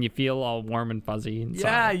 And you feel all warm and fuzzy inside.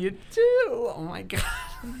 Yeah, you do. Oh my god.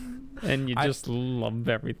 And you just love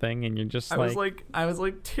everything, and you're just I was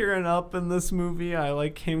tearing up in this movie. I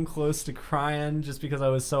came close to crying just because I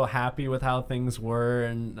was so happy with how things were,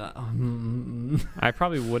 and I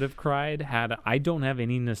probably would have cried had I don't have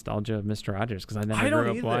any nostalgia of Mr. Rogers because I never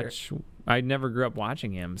grew up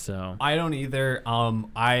watching him. So I don't either.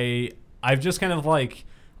 I've just kind of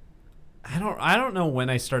I don't know when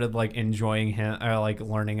I started like enjoying him or like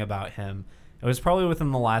learning about him. It was probably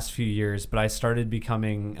within the last few years, but I started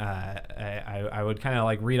becoming I would kind of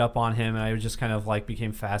like read up on him, and I just kind of like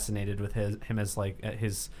became fascinated with him as like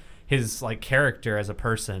his like character as a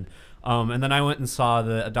person. And then I went and saw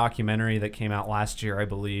a documentary that came out last year, I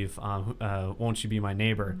believe, Won't You Be My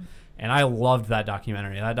Neighbor? And I loved that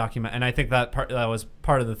documentary. And I think that was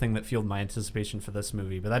part of the thing that fueled my anticipation for this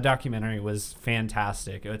movie. But that documentary was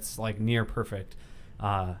fantastic. It's like near perfect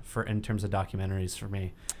in terms of documentaries for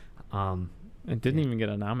me. It didn't even get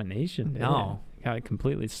a nomination, did No. it? Got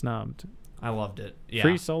completely snubbed. I loved it. Yeah.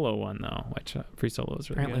 Free Solo one though, which Free Solo is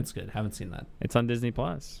really Apparently good. it's good. Haven't seen that. It's on Disney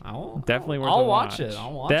Plus. Definitely worth I'll a watch it.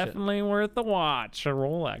 I'll watch Definitely worth the watch. A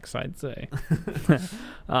Rolex, I'd say.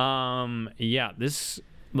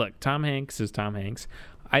 Look, Tom Hanks is Tom Hanks.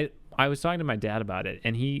 I was talking to my dad about it,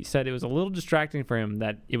 and he said it was a little distracting for him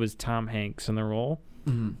that it was Tom Hanks in the role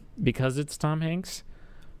because it's Tom Hanks.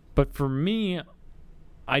 But for me,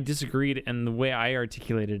 I disagreed, and the way I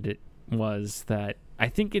articulated it was that I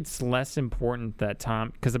think it's less important that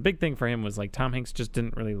because the big thing for him was like Tom Hanks just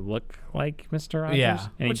didn't really look like Mr. Rogers. Yeah,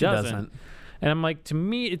 and which he he doesn't. doesn't. And I'm like, to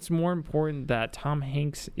me, it's more important that Tom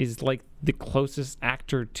Hanks is like the closest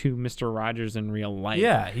actor to Mr. Rogers in real life.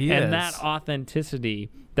 Yeah, he is. And that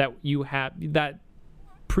authenticity that you have, that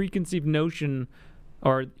preconceived notion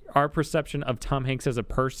or our perception of Tom Hanks as a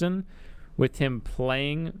person with him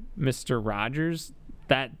playing Mr. Rogers,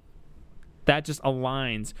 that just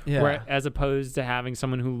aligns. Yeah. As opposed to having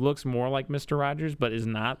someone who looks more like Mr. Rogers but is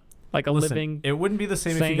not like a living. It wouldn't be the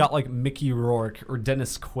same if you got like Mickey Rourke or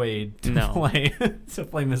Dennis Quaid to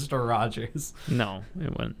play Mr. Rogers. No, it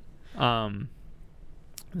wouldn't.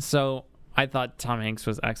 So I thought Tom Hanks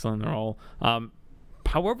was excellent in the role.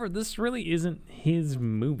 However, this really isn't his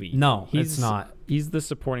movie. No, it's not. He's the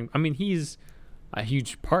supporting. I mean, he's a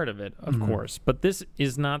huge part of it, of course. But this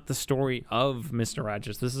is not the story of Mr.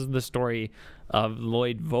 Rogers. This is the story of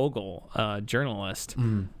Lloyd Vogel, a journalist,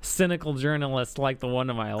 cynical journalist like the one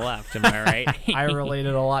to my left. Am I right? I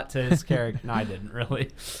related a lot to his character. No, I didn't really.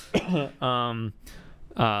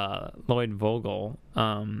 Lloyd Vogel,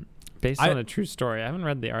 based on a true story. I haven't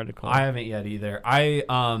read the article. I haven't yet either. I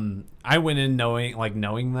went in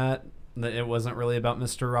knowing that it wasn't really about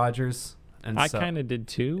Mr. Rogers. And I kind of did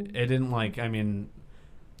too. It didn't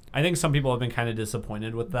I think some people have been kind of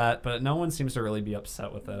disappointed with that, but no one seems to really be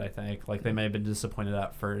upset with it, I think. Like, they may have been disappointed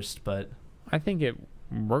at first, but I think it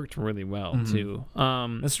worked really well, too.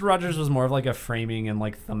 Mr. Rogers was more of like a framing and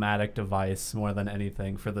like thematic device more than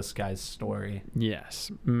anything for this guy's story.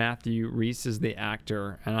 Yes. Matthew Rhys is the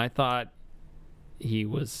actor, and I thought he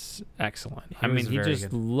was excellent. He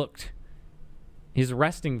just looked... His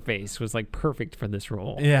resting face was like perfect for this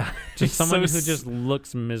role. Yeah. Just someone who just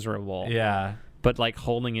looks miserable. Yeah. But like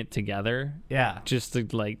holding it together. Yeah. Just to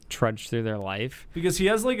like trudge through their life. Because he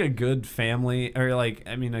has like a good family, or like,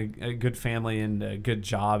 I mean, a good family and a good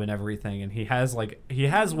job and everything. And he has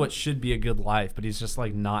what should be a good life, but he's just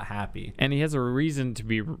like not happy. And he has a reason to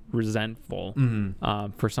be resentful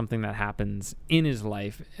for something that happens in his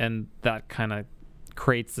life. And that kind of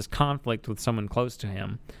creates this conflict with someone close to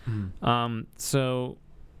him. So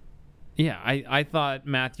yeah, I thought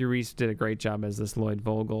Matthew Rhys did a great job as this Lloyd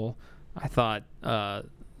Vogel. I thought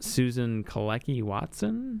Susan Kalecki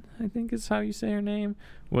Watson, I think is how you say her name,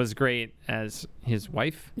 was great as his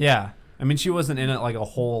wife. Yeah. I mean, she wasn't in it like a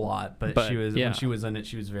whole lot, but she was when she was in it,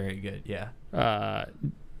 she was very good. Yeah.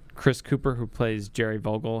 Chris Cooper, who plays Jerry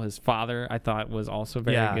Vogel, his father, I thought was also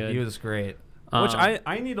very good. Yeah, he was great. Which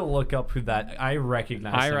I need to look up who that. I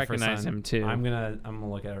recognize him too. I'm gonna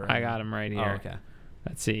look at it right now. I got him right here. Oh, okay.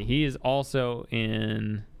 Let's see. He is also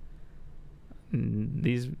in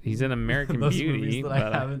he's in American Those Beauty. Movies that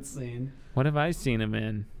I haven't seen. What have I seen him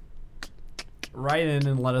in? Write in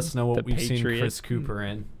and let us know what we've seen Patriot. Chris Cooper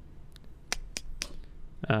in.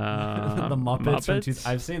 The Muppets.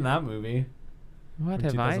 I've seen that movie. What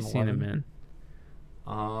have I seen him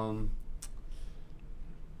in?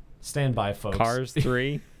 Stand by, folks. Cars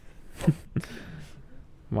 3.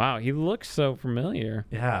 Wow, he looks so familiar.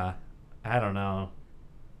 Yeah, I don't know.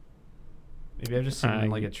 Maybe I've just seen him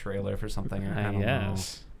in like a trailer for something. I don't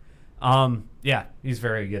know. Yeah, he's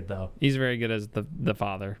very good though. He's very good as the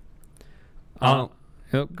father. Go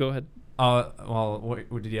ahead. Well,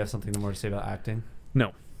 did you have something more to say about acting?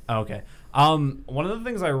 No. Oh, okay. One of the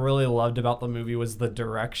things I really loved about the movie was the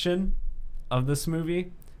direction of this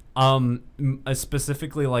movie.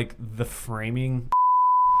 Specifically like the framing.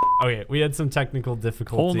 Okay, we had some technical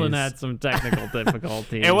difficulties. Holden had some technical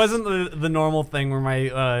difficulties. It wasn't the normal thing where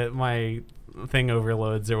my thing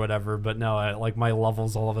overloads or whatever. But no, like my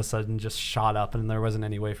levels all of a sudden just shot up, and there wasn't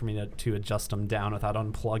any way for me to adjust them down without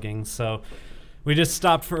unplugging. So we just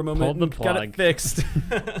stopped for a moment and got it fixed.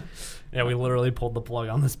 Yeah, we literally pulled the plug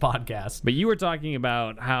on this podcast. But you were talking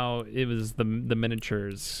about how it was the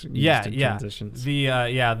miniatures. Transitions. The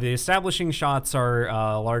establishing shots are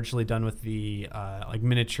largely done with the like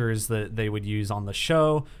miniatures that they would use on the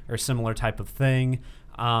show or similar type of thing.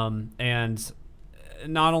 And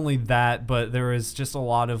not only that, but there is just a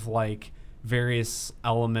lot of like various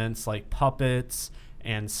elements like puppets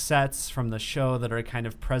and sets from the show that are kind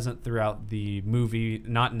of present throughout the movie,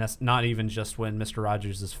 not even just when Mr.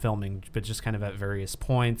 Rogers is filming, but just kind of at various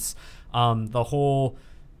points. The whole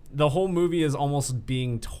movie is almost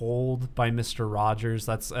being told by Mr. Rogers.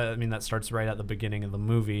 That starts right at the beginning of the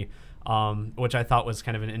movie, which I thought was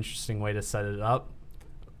kind of an interesting way to set it up.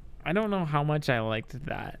 I don't know how much I liked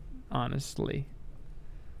that, honestly.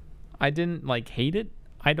 I didn't hate it.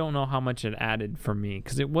 I don't know how much it added for me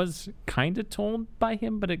because it was kind of told by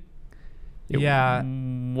him, but it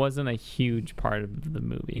wasn't a huge part of the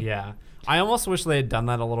movie. Yeah, I almost wish they had done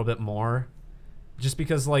that a little bit more, just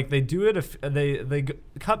because like they do it. They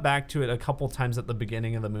cut back to it a couple times at the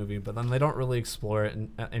beginning of the movie, but then they don't really explore it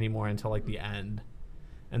anymore until like the end.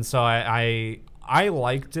 And so I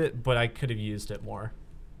liked it, but I could have used it more.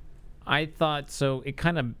 I thought so.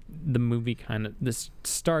 The movie this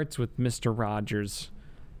starts with Mr. Rogers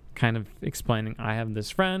kind of explaining, I have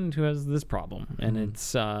this friend who has this problem, and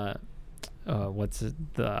it's what's his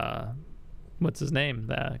name,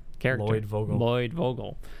 the character, Lloyd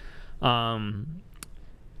Vogel.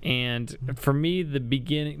 And for me, the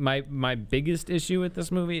beginning, my biggest issue with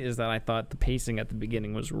this movie is that I thought the pacing at the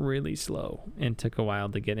beginning was really slow and took a while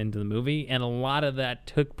to get into the movie, and a lot of that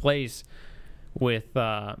took place with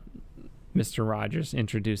Mr. Rogers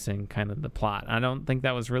introducing kind of the plot. I don't think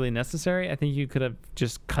that was really necessary. I think you could have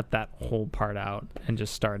just cut that whole part out and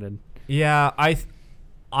just started. Yeah, I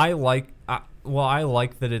like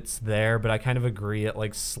that it's there, but I kind of agree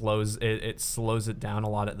it slows it down a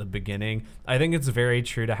lot at the beginning. I think it's very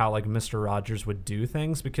true to how like Mr. Rogers would do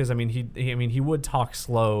things, because he would talk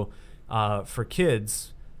slow for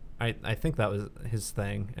kids. I think that was his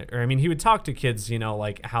thing. Or he would talk to kids,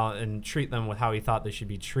 like how, and treat them with how he thought they should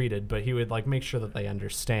be treated, but he would like make sure that they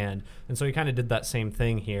understand. And so he kind of did that same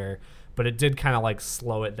thing here, but it did kind of like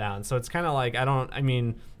slow it down. So it's kind of like I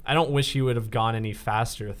don't wish he would have gone any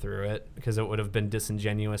faster through it, because it would have been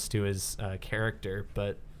disingenuous to his character,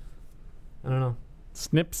 but I don't know.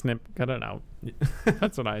 Snip, cut it out.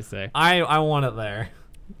 That's what I say. I want it there.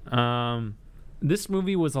 This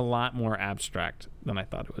movie was a lot more abstract than I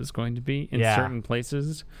thought it was going to be in certain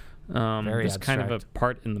places. There's kind of a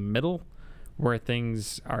part in the middle where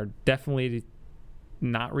things are definitely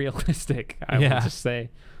not realistic, I would just say.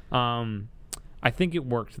 I think it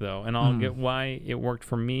worked, though, and I'll get why it worked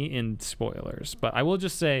for me in spoilers. But I will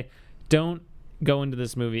just say, don't go into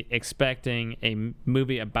this movie expecting a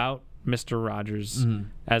movie about Mr. Rogers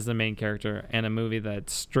as the main character and a movie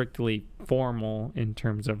that's strictly formal in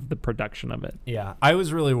terms of the production of it. Yeah, I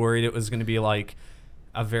was really worried it was going to be like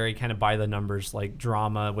a very kind of by the numbers like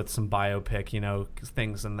drama with some biopic,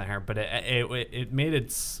 things in there, but it made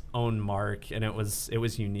its own mark, and it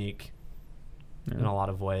was unique in a lot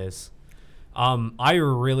of ways. I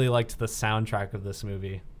really liked the soundtrack of this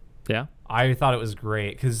movie. Yeah, I thought it was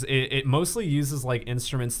great because it mostly uses like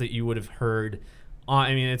instruments that you would have heard.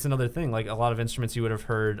 It's another thing, like a lot of instruments you would have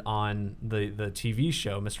heard on the TV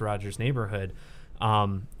show Mr. Rogers' Neighborhood,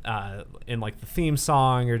 in like the theme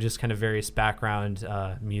song or just kind of various background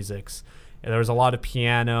musics. There was a lot of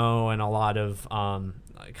piano and a lot of kind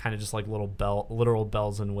of just like literal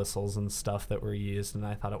bells and whistles and stuff that were used, and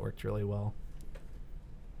I thought it worked really well.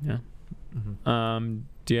 Yeah. Mm-hmm.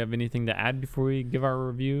 Do you have anything to add before we give our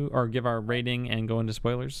review or give our rating and go into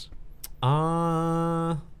spoilers?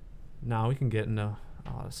 No, we can get into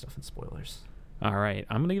a lot of stuff in spoilers. All right.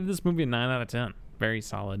 I'm going to give this movie a 9 out of 10. Very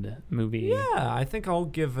solid movie. Yeah, I think I'll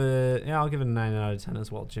give it a 9 out of 10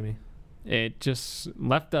 as well, Jimmy. It just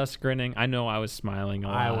left us grinning. I know I was smiling a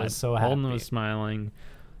lot. I was so happy. Holden was smiling.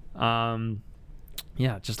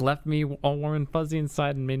 Yeah, just left me all warm and fuzzy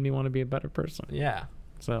inside and made me want to be a better person. Yeah.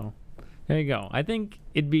 So there you go. I think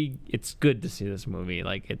it's good to see this movie.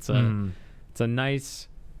 Like it's a nice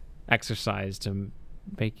exercise to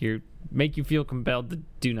make you feel compelled to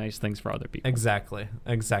do nice things for other people. Exactly.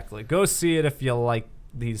 Go see it if you like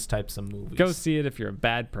these types of movies. Go see it if you're a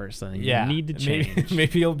bad person and you need to change.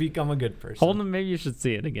 Maybe you'll become a good person. Holden, maybe you should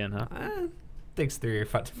see it again, huh? Thanks 3 or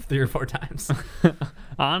 4 times.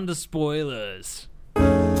 On to spoilers.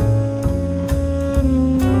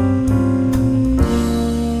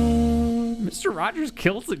 Mr. Rogers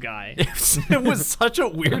kills a guy. It was such a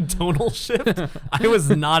weird tonal shift. I was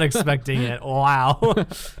not expecting it. Wow.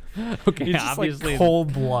 Okay, It's just obviously, like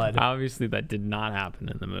cold blood. obviously that did not happen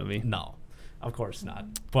in the movie. No, of course not.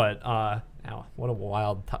 But what a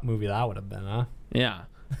wild movie that would have been, huh? Yeah.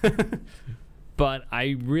 But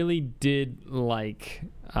I really did like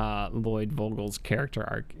Lloyd Vogel's character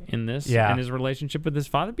arc in this and his relationship with his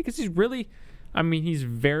father, because he's really, he's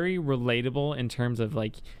very relatable in terms of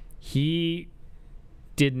like, he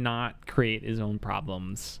did not create his own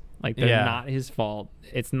problems. Like, they're not his fault.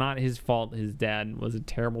 It's not his fault his dad was a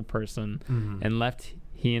terrible person and left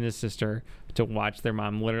he and his sister to watch their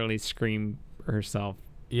mom literally scream herself.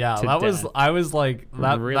 Yeah, to that death. I was like,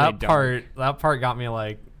 Really that part got me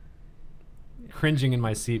like cringing in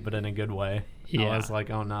my seat, but in a good way. Yeah. I was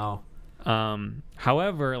like, oh no.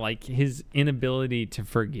 However, like, his inability to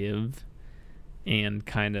forgive and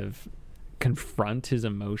kind of confront his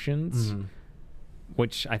emotions,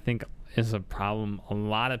 which I think is a problem a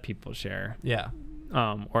lot of people share. Yeah.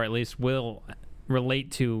 Or at least will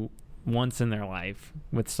relate to once in their life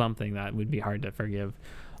with something that would be hard to forgive.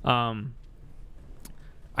 I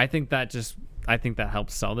think that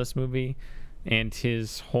helps sell this movie, and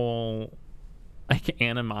his whole like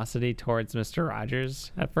animosity towards Mr.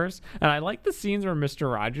 Rogers at first. And I like the scenes where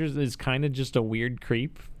Mr. Rogers is kind of just a weird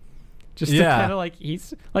creep. Just to kind of like,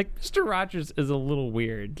 he's like, Mr. Rogers is a little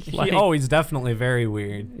weird. Like, he's definitely very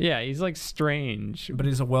weird. Yeah, he's like strange. But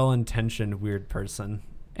he's a well-intentioned weird person.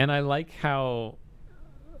 And I like how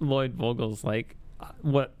Lloyd Vogel's like,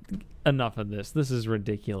 what? Enough of this. This is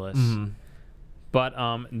ridiculous. But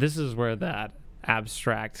this is where that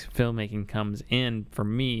abstract filmmaking comes in for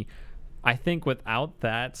me. I think without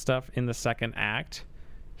that stuff in the second act,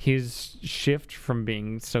 his shift from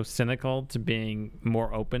being so cynical to being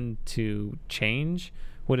more open to change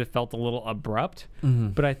would have felt a little abrupt.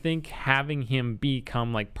 But I think having him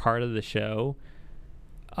become like part of the show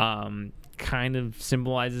kind of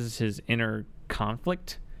symbolizes his inner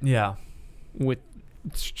conflict. Yeah. With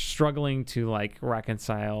struggling to like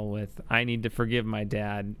reconcile with, I need to forgive my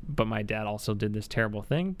dad, but my dad also did this terrible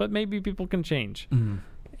thing, but maybe people can change.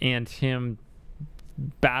 And him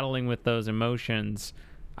battling with those emotions,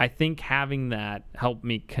 I think having that helped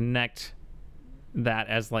me connect that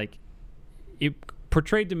as like, it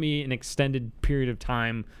portrayed to me an extended period of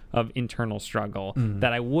time of internal struggle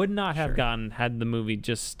that I would not have gotten had the movie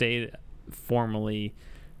just stayed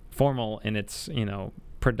formal in its,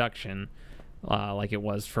 production, like it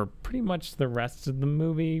was for pretty much the rest of the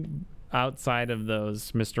movie, outside of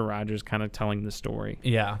those Mr. Rogers kind of telling the story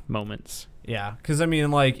moments. Yeah, because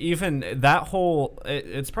like, even that whole,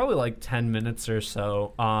 it's probably like 10 minutes or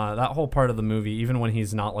so, that whole part of the movie, even when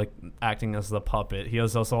he's not like acting as the puppet, he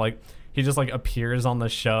is also like, he just like appears on the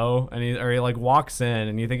show, and he like walks in,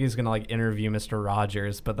 and you think he's gonna like interview Mr.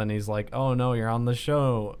 Rogers, but then he's like, oh no, you're on the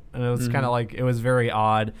show. And it was kind of like, it was very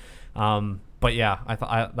odd. But yeah, I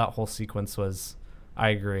thought that whole sequence was, I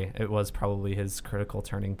agree, it was probably his critical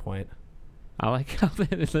turning point. I like how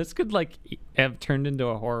this could like have turned into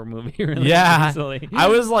a horror movie really easily. I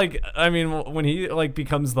was like, when he like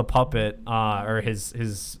becomes the puppet or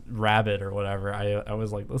his rabbit or whatever, I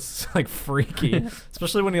was like, this is like freaky,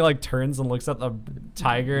 especially when he like turns and looks at the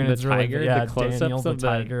tiger and it's tiger, really, the close-ups Daniel, the of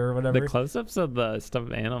tiger or whatever. The close-ups of the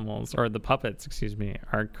stuffed animals, or the puppets, excuse me,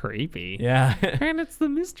 are creepy. Yeah. And it's the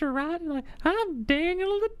Mr. Rogers, like, I'm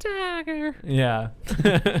Daniel the tiger. Yeah.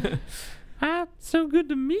 So good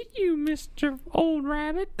to meet you, Mr. Old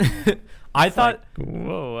Rabbit. I thought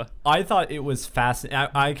it was fascinating.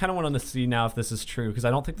 I kind of want to see now if this is true, because I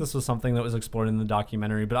don't think this was something that was explored in the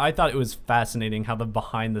documentary, but I thought it was fascinating how the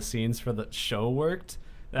behind the scenes for the show worked.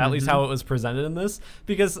 At least how it was presented in this,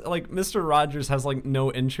 because like Mr. Rogers has like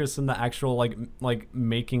no interest in the actual like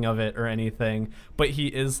making of it or anything, but he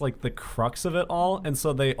is like the crux of it all, and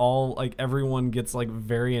so they all like, everyone gets like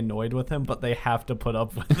very annoyed with him, but they have to put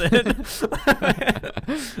up with it.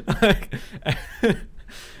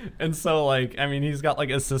 And so like, he's got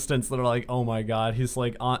like assistants that are like, oh my god, he's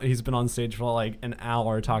like he's been on stage for like an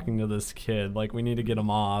hour talking to this kid, like we need to get him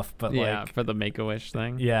off. But for the Make-A-Wish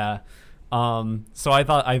thing. So I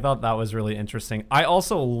thought that was really interesting. I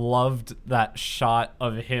also loved that shot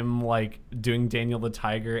of him like doing Daniel the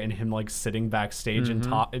Tiger and him like sitting backstage and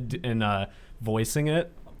voicing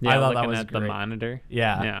it. Yeah, I thought looking that was at great. The monitor.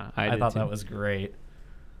 Yeah, I thought that was great.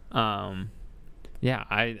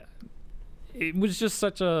 It was just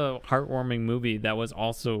such a heartwarming movie that was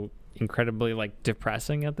also incredibly like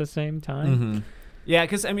depressing at the same time. Yeah,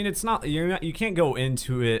 because I mean, it's not you can't go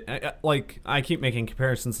into it like I keep making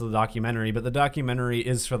comparisons to the documentary, but the documentary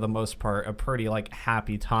is for the most part a pretty like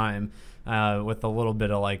happy time with a little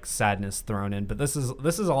bit of like sadness thrown in. But this is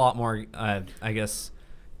a lot more, I guess,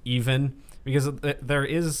 even because there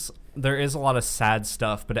is a lot of sad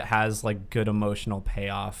stuff, but it has like good emotional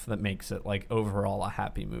payoff that makes it like overall a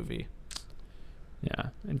happy movie. Yeah,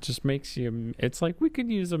 it just makes you. It's like we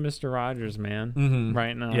could use a Mr. Rogers, man,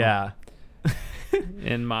 right now. Yeah.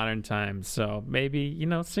 In modern times, so maybe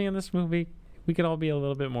seeing this movie, we could all be a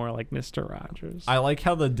little bit more like Mr. Rogers. I like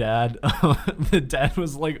how the dad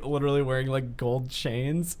was like literally wearing like gold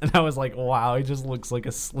chains, and I was like, wow, he just looks like a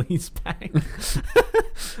sleazebag.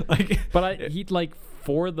 He like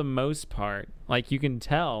for the most part, like you can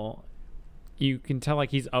tell like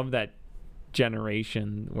he's of that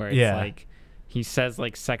generation where it's like he says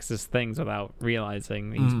like sexist things without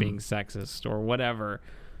realizing he's being sexist or whatever.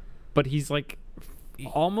 But he's like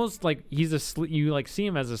almost like he's you like see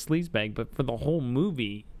him as a sleazebag, but for the whole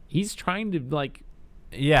movie he's trying to like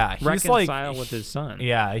he's reconcile like, with his son.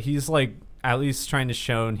 Yeah, he's like at least trying to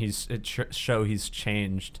show he's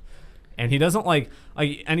changed, and he doesn't like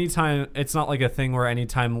anytime. It's not like a thing where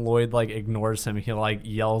anytime Lloyd like ignores him, he like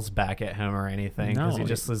yells back at him or anything, because he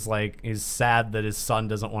just is like he's sad that his son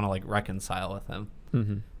doesn't want to like reconcile with him.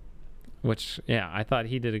 Mm-hmm. Which, I thought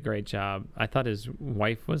he did a great job. I thought his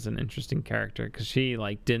wife was an interesting character because she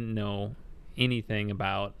like didn't know anything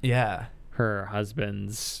about her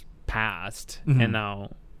husband's past, and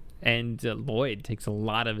now Lloyd takes a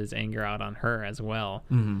lot of his anger out on her as well,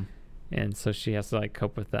 and so she has to like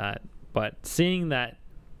cope with that. But seeing that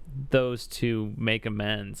those two make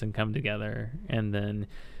amends and come together, and then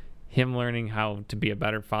him learning how to be a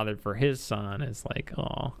better father for his son is like,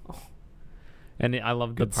 oh. And I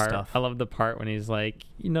love the part. Stuff. I love the part when he's like,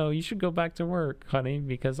 you should go back to work, honey,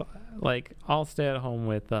 because like I'll stay at home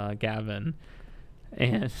with Gavin,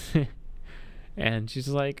 and and she's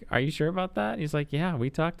like, "Are you sure about that?" He's like, "Yeah, we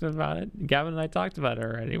talked about it. Gavin and I talked about it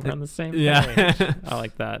already. We're on the same page." I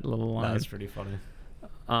like that little line. That's pretty funny.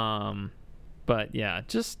 But yeah,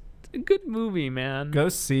 just a good movie, man. Go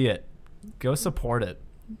see it. Go support it.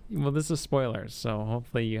 Well, this is spoilers, so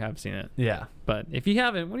hopefully you have seen it. Yeah. But if you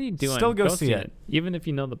haven't, what are you doing? Still go see it. Even if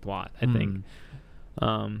you know the plot, I think.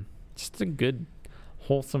 Just a good,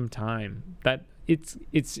 wholesome time. That it's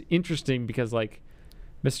interesting because, like,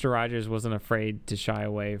 Mr. Rogers wasn't afraid to shy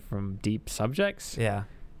away from deep subjects. Yeah.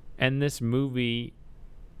 And this movie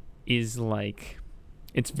is, like,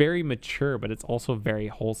 it's very mature, but it's also very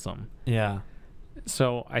wholesome. Yeah.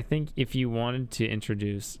 So I think if you wanted to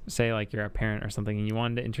introduce, say like you're a parent or something, and you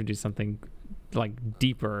wanted to introduce something like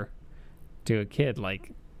deeper to a kid,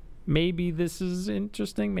 like maybe this is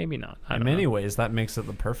interesting, maybe not. In many ways, that makes it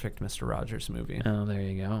the perfect Mr. Rogers movie. Oh, there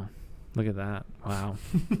you go. Look at that. Wow.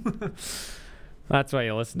 That's why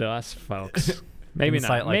you listen to us, folks. Maybe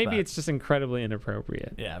not. Maybe that. It's just incredibly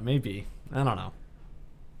inappropriate. Yeah, maybe. I don't know.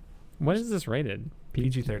 What is this rated?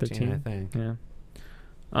 PG-13, I think.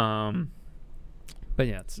 Yeah. But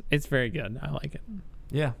yeah, it's very good. I like it.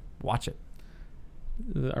 Yeah, watch it.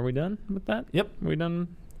 Are we done with that? Yep. Are we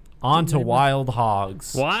done? On to Wild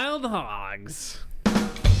Hogs. Wild Hogs.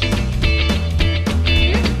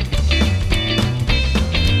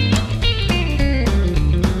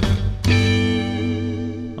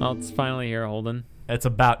 Well, it's finally here, Holden. It's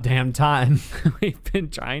about damn time. We've been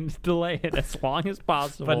trying to delay it as long as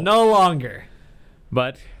possible. But no longer.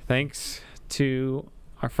 But thanks to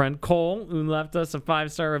our friend Cole, who left us a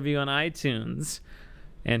 5-star review on iTunes,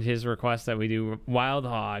 and his request that we do Wild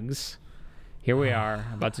Hogs. Here we are,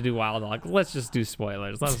 about to do Wild Hogs. Let's just do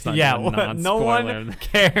spoilers. Let's not no one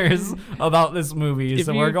cares about this movie,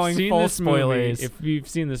 so we're going full spoilers. If you've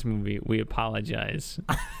seen this movie, we apologize.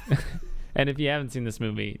 And if you haven't seen this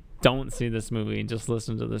movie, don't see this movie. Just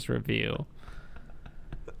listen to this review.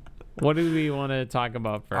 What do we want to talk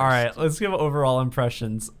about first? All right, let's give overall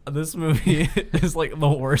impressions. This movie is like the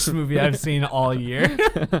worst movie I've seen all year,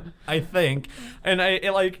 I think. And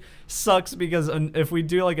it like sucks because if we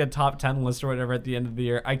do like a top 10 list or whatever at the end of the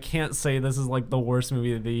year, I can't say this is like the worst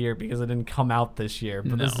movie of the year because it didn't come out this year.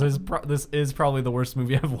 But this is probably the worst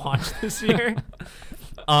movie I've watched this year.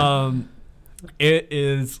 It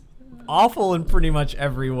is awful in pretty much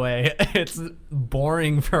every way. It's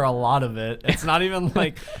boring for a lot of it. It's not even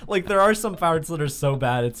like there are some parts that are so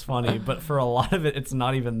bad it's funny, but for a lot of it, it's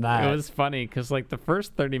not even that. It was funny because like the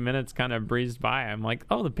first 30 minutes kind of breezed by. I'm like,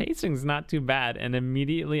 oh, the pacing's not too bad, and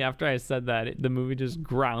immediately after I said that, the movie just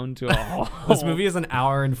ground to a halt. This movie is an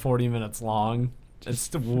hour and 40 minutes long.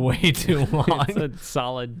 It's way too long. It's a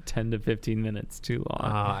solid 10 to 15 minutes too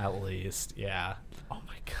long. At least, yeah. Oh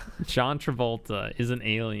my God. John Travolta is an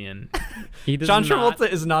alien. He does John not-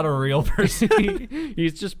 Travolta is not a real person.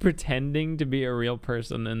 He's just pretending to be a real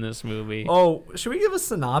person in this movie. Oh, should we give a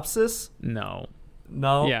synopsis? No.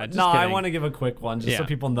 No, Yeah, just no. I kidding. want to give a quick one just so Yeah.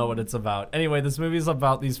 people know what it's about. Anyway, this movie is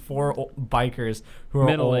about these four bikers who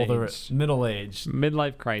are older, middle-aged.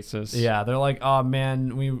 Midlife crisis. Yeah, they're like, oh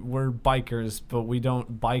man, we're bikers, but we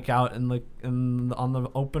don't bike out on the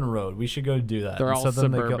open road. We should go do that. They're And all so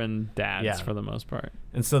then they go- suburban dads Yeah. for the most part.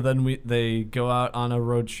 And so then they go out on a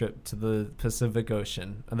road trip to the Pacific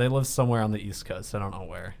Ocean, and they live somewhere on the East Coast. I don't know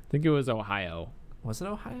where. I think it was Ohio. Was it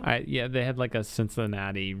Ohio? Yeah, they had like a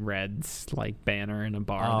Cincinnati Reds like banner in a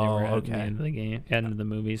bar. They Oh, were at okay. the end of the game, end of the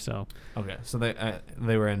movie. So Okay, so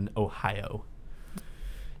they were in Ohio.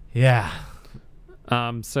 Yeah.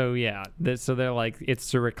 So yeah, so they're like,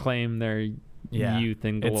 it's to reclaim their Yeah. youth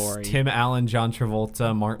and glory. It's Tim Allen, John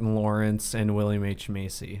Travolta, Martin Lawrence, and William H.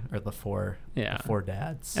 Macy are the four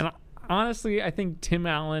dads. And honestly, I think Tim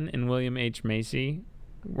Allen and William H. Macy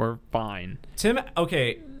were fine.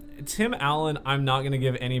 Tim Allen, I'm not going to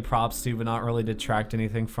give any props to, but not really detract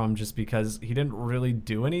anything from, just because he didn't really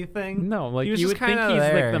do anything. No, like He was you just would think kinda he's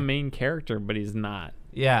like there. the main character, but he's not.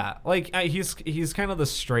 Yeah, like he's kind of the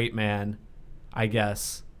straight man, I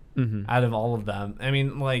guess, out of all of them. I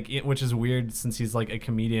mean, like, which is weird since he's like a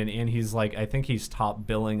comedian, and he's like, I think he's top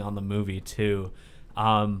billing on the movie too.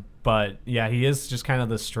 But yeah, he is just kind of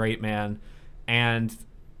the straight man, and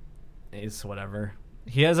it's whatever.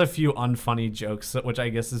 He has a few unfunny jokes, which I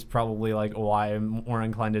guess is probably like why I'm more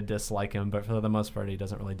inclined to dislike him. But for the most part, he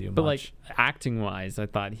doesn't really do But much. like acting wise, I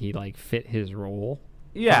thought he like fit his role.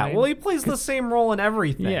 Yeah, fine. well, he plays the same role in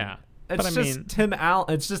everything. Yeah, It's but I just mean- Tim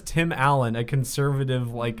Allen. It's just Tim Allen, a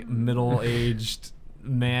conservative, like middle-aged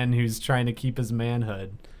man who's trying to keep his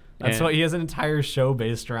manhood. That's And- what he has an entire show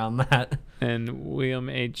based around that. And William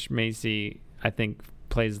H. Macy, I think,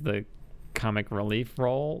 plays the comic relief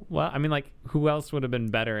role. Well, I mean, like, who else would have been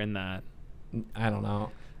better in that? I don't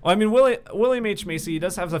know. Well, I mean, William H. Macy, he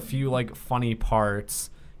does have a few like funny parts.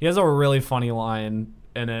 He has a really funny line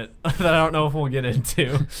in it that I don't know if we'll get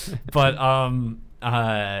into, but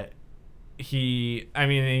he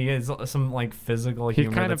has some like physical He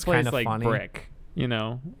humor kind of that's plays kind of like funny. Brick, you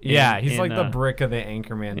know? Yeah, in- he's in, like the Brick of the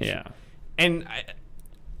Anchorman. Yeah. And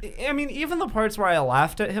I mean, even the parts where I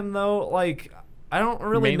laughed at him, though, like, I don't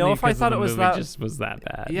really know Mainly if I 'cause thought the it was movie that. just was that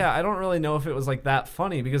bad. Yeah, I don't really know if it was like that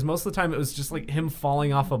funny, because most of the time it was just like him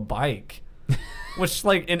falling off a bike, which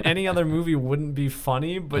like in any other movie wouldn't be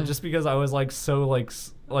funny, but just because I was like so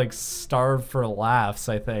like starved for laughs,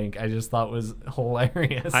 I think I just thought was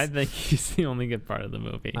hilarious. I think he's the only good part of the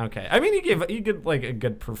movie. Okay, I mean he gave like a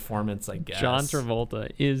good performance, I guess. John Travolta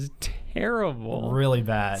is terrible. really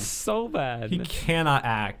bad. So bad. He cannot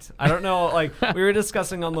act. I don't know. Like we were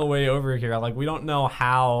discussing on the way over here. Like we don't know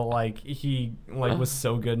how like he like was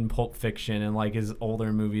so good in Pulp Fiction and like his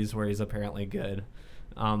older movies where he's apparently good.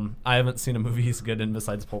 I haven't seen a movie he's good in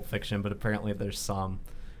besides Pulp Fiction, but apparently there's some.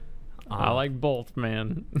 I like Bolt,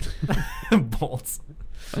 man. Bolts.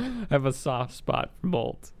 I have a soft spot for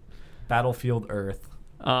Bolt. Battlefield Earth.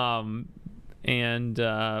 And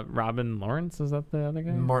Robin Lawrence, is that the other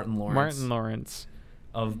guy? Martin Lawrence. Martin Lawrence.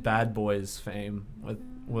 Of Bad Boys fame with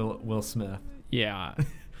Will Smith. Yeah.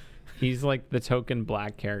 He's like the token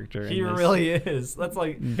black character He in this really is. That's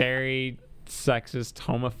like very sexist,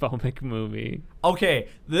 homophobic movie. okay.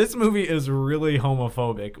 This movie is really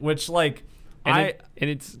homophobic, which like And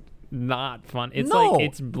it's not fun. It's No. like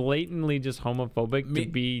it's blatantly just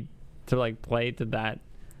homophobic to like play to that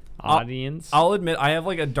audience. I'll admit I have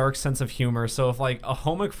like a dark sense of humor, so if like a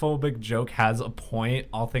homophobic joke has a point,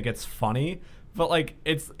 I'll think it's funny. But like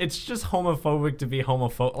it's just homophobic to be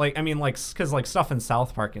homophobic. Like I mean, like because like stuff in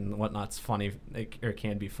South Park and whatnot's funny, or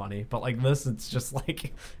can be funny. But like this, it's just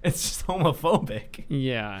like it's just homophobic.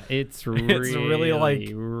 Yeah, it's really, It's really like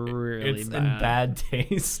really it's bad. in bad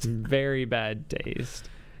taste. Very bad taste.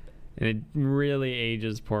 And it really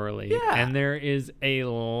ages poorly. Yeah. And there is a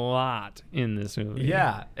lot in this movie.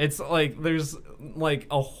 Yeah, it's like there's like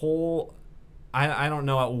a whole. I don't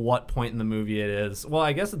know at what point in the movie it is. Well,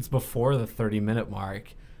 I guess it's before the 30-minute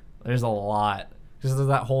mark. There's a lot. Just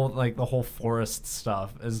that whole like the whole forest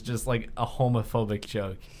stuff is just like a homophobic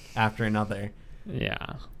joke after another. Yeah.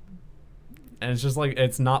 And it's just like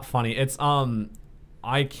it's not funny. It's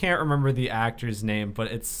I can't remember the actor's name, but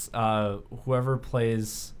it's whoever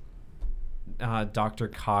plays Dr.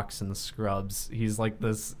 Cox in the Scrubs. He's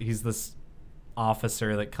this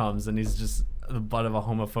officer that comes and he's just the butt of a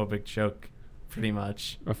homophobic joke pretty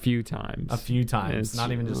much. A few times. A few times, It's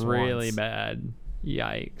not even just really once. bad.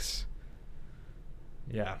 Yikes.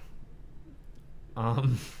 Yeah.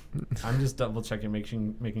 I'm just double checking,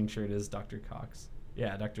 making sure it is Dr. Cox.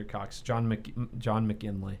 Yeah, Dr. Cox. John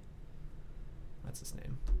McGinley. That's his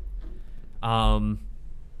name.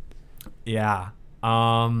 Yeah.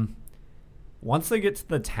 Once they get to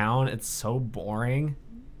the town, it's so boring.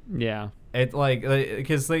 Yeah. It like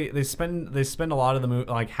because they spend a lot of the movie,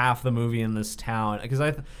 like half the movie in this town. Because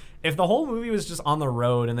if the whole movie was just on the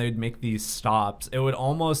road and they'd make these stops, it would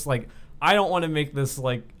almost like, I don't want to make this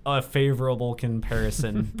like a favorable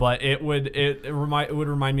comparison, but it would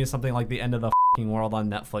remind me of something like The End of the Fucking World on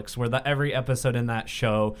Netflix, where every episode in that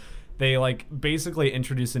show, they like basically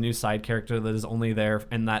introduce a new side character that is only there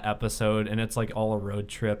in that episode, and it's like all a road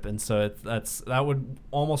trip, and so that would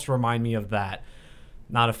almost remind me of that.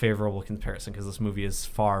 Not a favorable comparison because this movie is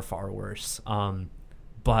far, far worse.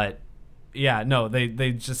 But yeah, no,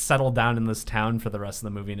 they just settle down in this town for the rest of the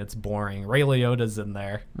movie, and it's boring. Ray Liotta's in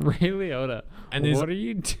there. Ray Liotta. And what are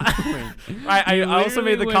you doing? I also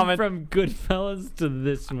made the comment from Goodfellas to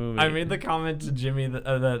this movie. I made the comment to Jimmy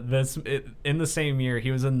that in the same year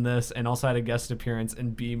he was in this and also had a guest appearance in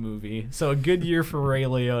B Movie. So a good year for Ray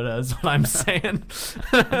Liotta is what I'm saying.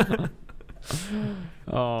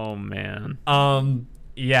 Oh man.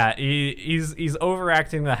 Yeah, he's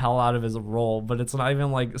overacting the hell out of his role, but it's not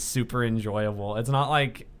even like super enjoyable. It's not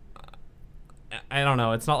like, I don't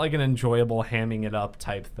know, it's not like an enjoyable hamming it up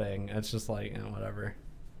type thing. It's just like, whatever.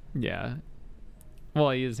 Yeah.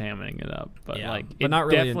 Well, he is hamming it up, but yeah, like but it not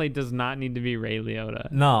really definitely does not need to be Ray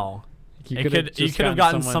Liotta. No. You could have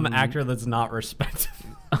gotten some actor that's not respected.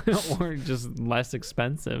 Or just less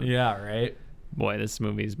expensive. Yeah, right? Boy, this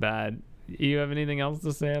movie's bad. You have anything else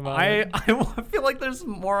to say about it? I feel like there's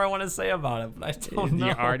more I want to say about it, but I don't know.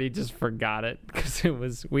 You already just forgot it because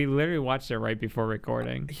we literally watched it right before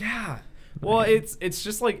recording. Yeah. Well, it's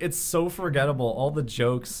just like, it's so forgettable. All the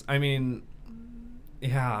jokes. I mean,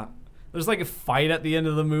 yeah. There's like a fight at the end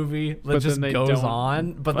of the movie that just goes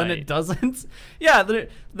on, but then it doesn't. Yeah, the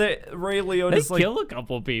Ray Liotta's they kill a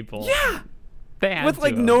couple people. Yeah. They had with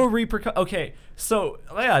like no repercussion. Okay, so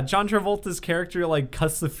yeah, John Travolta's character like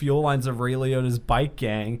cuts the fuel lines of Ray Liotta's bike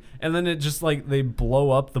gang, and then it just like they blow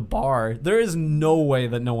up the bar. There is no way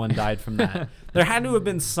that no one died from that. There had to have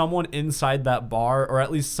been someone inside that bar, or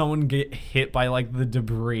at least someone get hit by like the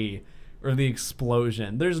debris or the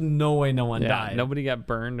explosion. There's no way no one died. Nobody got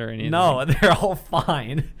burned or anything. No, they're all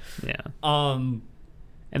fine. Yeah.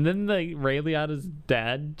 And then the Ray Liotta's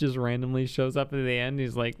dad just randomly shows up at the end.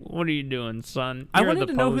 He's like, "What are you doing, son?" I wanted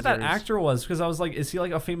to know who that actor was because I was like, is he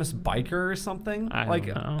like a famous biker or something? I don't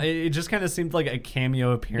know. It just kind of seemed like a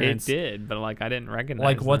cameo appearance. It did, but like I didn't recognize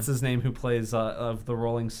like him. What's his name who plays of the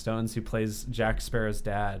Rolling Stones, who plays Jack Sparrow's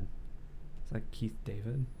dad? Is that Keith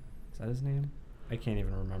David? Is that his name? I can't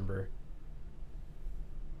even remember.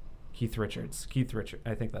 Keith Richards.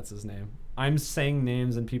 I think that's his name. I'm saying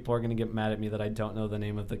names and people are going to get mad at me that I don't know the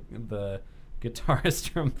name of the guitarist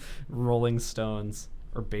from Rolling Stones,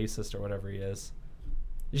 or bassist, or whatever he is.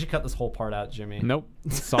 You should cut this whole part out, Jimmy. Nope.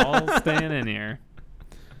 It's all staying in here.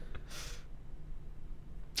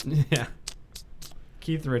 Yeah.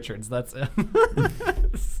 Keith Richards, that's it.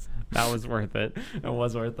 That was worth it. It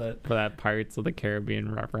was worth it. For that Pirates of the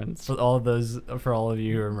Caribbean reference. For all of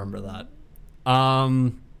you who remember that.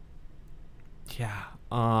 Yeah.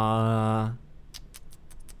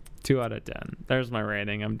 2 out of 10. There's my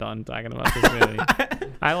rating. I'm done talking about this movie.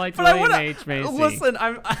 I liked William H. Macy. Listen,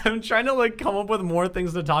 I'm trying to like come up with more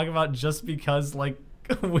things to talk about just because like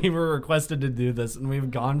we were requested to do this and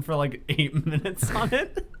we've gone for like 8 minutes on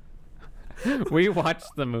it. We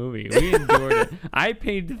watched the movie. We endured it. I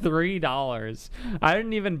paid $3. I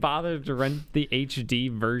didn't even bother to rent the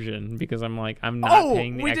HD version because I'm like, I'm not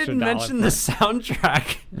paying the extra $1. We didn't mention the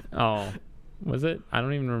soundtrack. Oh. Was it? I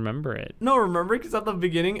don't even remember it. No, remember? Because at the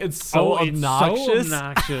beginning, it's so obnoxious. It's so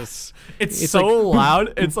obnoxious. It's so like,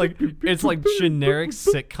 loud. It's like generic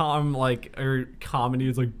sitcom or comedy.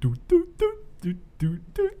 It's like do do do do do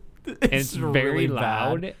do. It's very really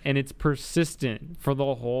loud bad. And it's persistent for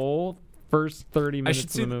the whole first 30 minutes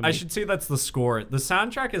of the movie. I should say that's the score. The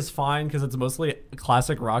soundtrack is fine because it's mostly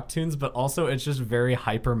classic rock tunes, but also it's just very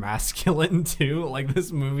hyper masculine too. Like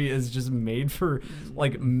this movie is just made for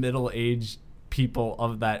like middle-aged people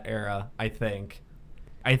of that era. I think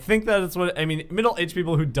that is what I mean. Middle-aged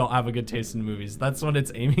people who don't have a good taste in movies. That's what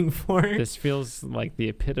it's aiming for. This feels like the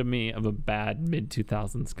epitome of a bad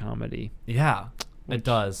mid-2000s comedy. Yeah, it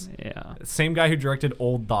does. Yeah. Same guy who directed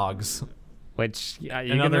Old Dogs. Which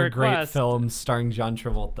another great film starring John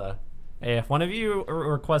Travolta. Hey, if one of you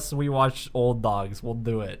requests we watch Old Dogs, we'll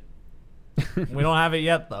do it. We don't have it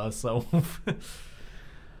yet though, so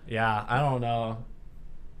yeah, I don't know.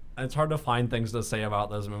 it's hard to find things to say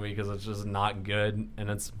about this movie because it's just not good and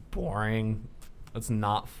it's boring. It's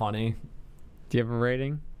not funny. Do you have a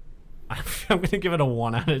rating? I'm gonna give it a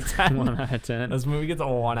 1 out of 10. 1 out of 10. This movie gets a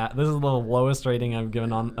 1 out. This is the lowest rating I've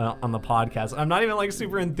given on the podcast. I'm not even like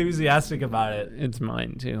super enthusiastic about it. It's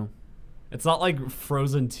mine too. It's not like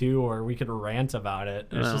Frozen 2 or we could rant about it.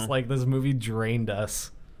 It's No. just like this movie drained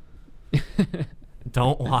us.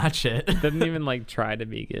 Don't watch it. Doesn't even like try to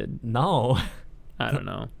be good. No. I don't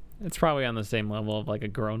know. It's probably on the same level of like a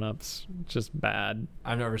Grown Ups, just bad.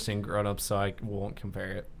 I've never seen Grown Ups, so I won't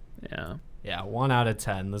compare it. Yeah. Yeah, 1 out of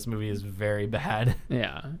 10. This movie is very bad.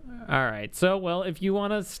 Yeah. All right. So, well, if you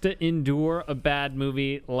want us to endure a bad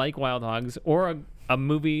movie like Wild Hogs or a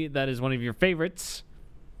movie that is one of your favorites,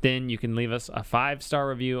 then you can leave us a 5-star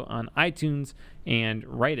review on iTunes and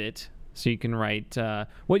write it. So you can write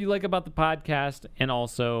what you like about the podcast, and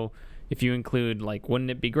also if you include, like, wouldn't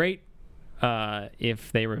it be great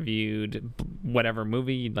if they reviewed whatever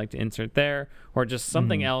movie you'd like to insert there, or just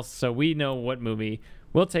something else so we know what movie.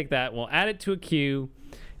 We'll take that, we'll add it to a queue,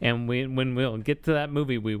 and when we'll get to that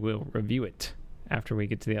movie, we will review it after we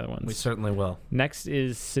get to the other ones. We certainly will. Next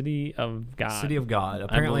is City of God. City of God.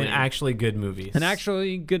 Apparently an believe. actually good movie. An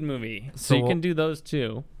actually good movie. So So you we'll- can do those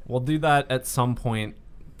too. We'll do that at some point,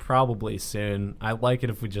 probably soon. I like it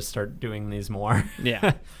if we just start doing these more.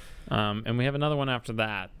 Yeah. And we have another one after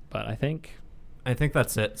that, but I think I think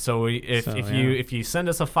that's it. So if you send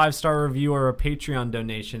us a 5-star review or a Patreon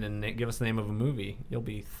donation and give us the name of a movie, you'll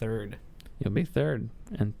be third. you'll be third,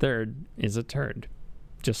 and third is a turd,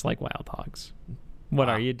 just like Wild Hogs. What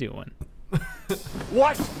Wow. are you doing?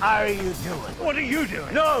 What are you doing? What are you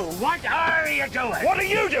doing? No, what are you doing? What are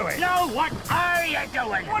you doing? No, what are you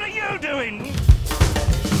doing? What are you doing?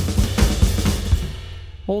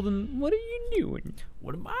 Holden, what are you doing?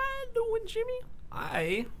 What am I doing, Jimmy?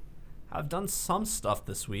 I have done some stuff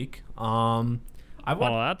this week. I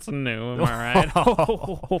Well, watched. that's new, am I right?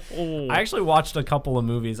 I actually watched a couple of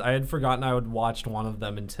movies. I had forgotten I would watched one of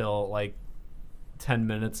them until like 10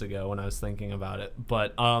 minutes ago when I was thinking about it.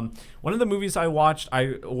 But one of the movies I watched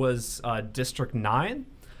was District 9,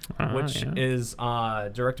 which yeah. is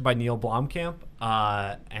directed by Neil Blomkamp.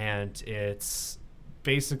 And it's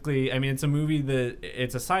basically, I mean, it's a movie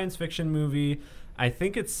it's a science fiction movie. I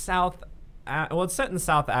think it's it's set in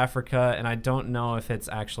South Africa, and I don't know if it's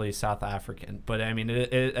actually South African, but I mean,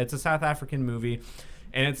 it's a South African movie,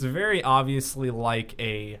 and it's very obviously like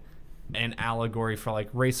an allegory for like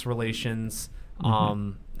race relations.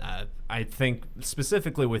 I think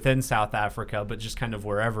specifically within South Africa, but just kind of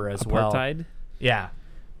wherever as well. Apartheid? Yeah.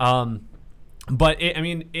 But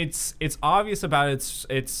it's obvious about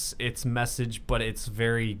its message, but it's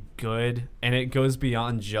very good, and it goes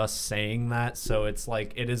beyond just saying that. So it's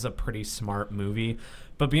like it is a pretty smart movie,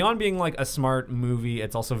 but beyond being like a smart movie,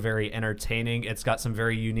 it's also very entertaining. It's got some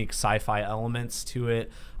very unique sci-fi elements to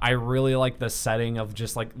it. I really like the setting of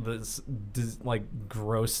just like this like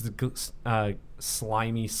gross,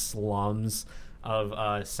 slimy slums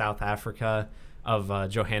of South Africa, of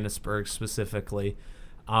Johannesburg specifically.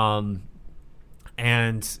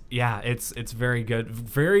 And yeah, it's very good.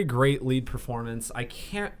 Very great lead performance. I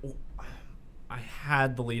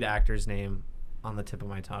had the lead actor's name on the tip of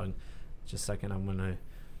my tongue. Just a second, I'm gonna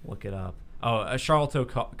look it up. Oh, Charlton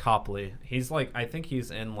Copley. He's like, I think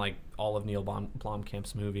he's in like all of Neil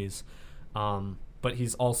Blomkamp's movies. But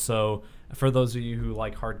he's also, for those of you who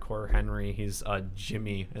like Hardcore Henry, he's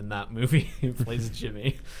Jimmy in that movie. He plays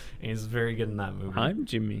Jimmy. And he's very good in that movie. I'm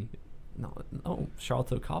Jimmy. No,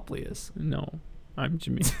 Charlton Copley is. No, I'm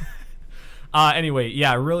Jimmy. Anyway,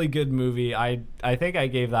 yeah, really good movie. I think I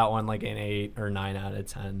gave that one like an 8 or 9 out of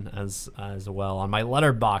 10 as well on my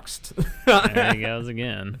Letterboxd. There he goes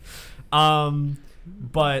again.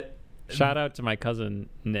 But Shout out to my cousin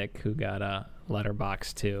Nick, who got a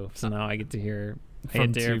letterbox too. So now I get to hear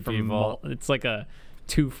From two people. It's like a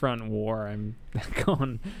 2-front war. I'm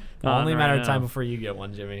going. only a matter of time now. before you get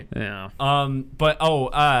one, Jimmy. Yeah.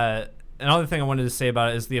 Another thing I wanted to say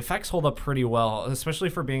about it is the effects hold up pretty well, especially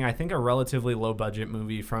for being, I think, a relatively low-budget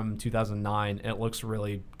movie from 2009. It looks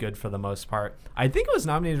really good for the most part. I think it was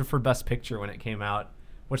nominated for Best Picture when it came out,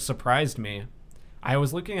 which surprised me. I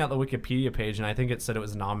was looking at the Wikipedia page, and I think it said it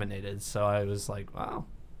was nominated, so I was like, wow,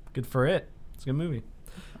 good for it. It's a good movie.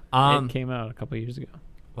 It came out a couple years ago.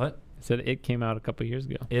 What? I said it came out a couple years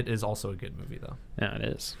ago. It is also a good movie, though. Yeah, it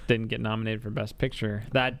is. Didn't get nominated for Best Picture.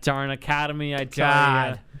 That darn Academy, I tell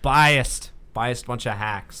God, you. biased bunch of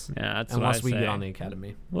hacks. Yeah, that's Unless what I we say. get on the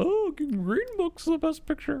Academy. Oh, Green Book's the Best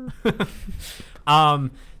Picture.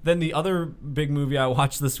 Then the other big movie I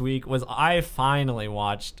watched this week was I finally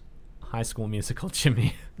watched High School Musical,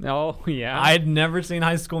 Jimmy. Oh yeah. I'd never seen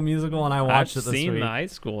High School Musical, and I watched I've it this seen week. the high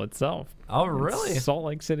school itself. Oh, really? Salt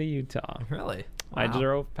Lake City, Utah. Really? I Wow.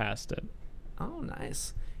 drove past it. Oh,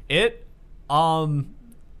 nice. It,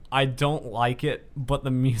 I don't like it, but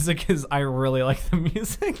the music I really like the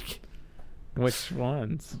music. Which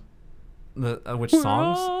ones? Which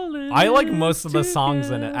songs? I like most of the songs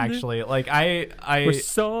in it, actually. Like, We're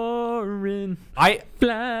soaring,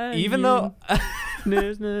 flying. even though,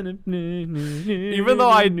 even though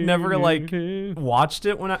I never, like, watched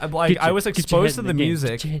it when I was exposed to the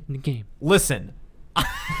music. Listen,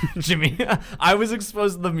 Jimmy, I was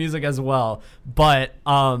exposed to the music as well, but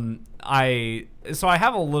I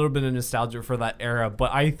have a little bit of nostalgia for that era,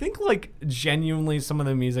 but I think like genuinely some of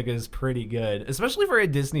the music is pretty good, especially for a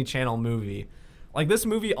Disney Channel movie. Like, this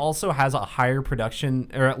movie also has a higher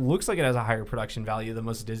production, or it looks like it has a higher production value than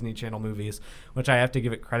most Disney Channel movies, which I have to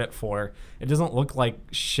give it credit for. It doesn't look like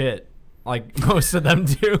shit like most of them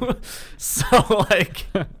do. So like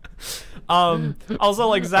also,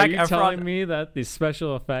 like, Zac Are you Efron. telling me that the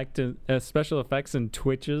special effects and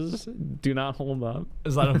twitches do not hold up?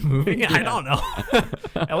 Is that a movie? Yeah. I don't know.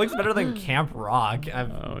 It looks better than Camp Rock.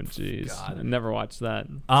 Oh jeez, God. I never watched that.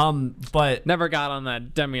 But Never got on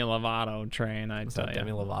that Demi Lovato train. I is tell that you.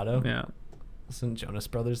 Demi Lovato? Yeah, Wasn't Jonas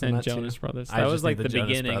Brothers in and that Jonas too? Brothers. I That just was like think the Jonas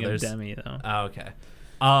beginning Brothers. of Demi, though. Oh, okay.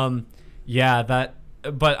 Yeah, that.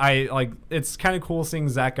 But I like. It's kind of cool seeing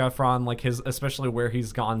Zac Efron, like, his, especially where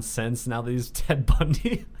he's gone since, now that he's Ted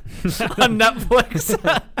Bundy on Netflix.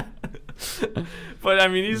 But I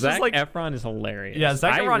mean, he's Zac just like. Efron is hilarious. Yeah,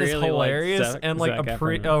 Zac I Efron is really like hilarious and like Zac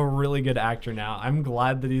Efron. a really good actor now. I'm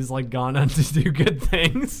glad that he's like gone on to do good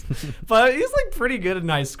things, but he's like pretty good in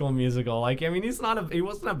High School Musical. Like, I mean, he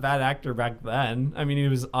wasn't a bad actor back then. I mean, he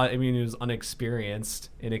was inexperienced,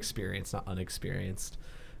 not unexperienced.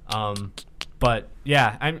 But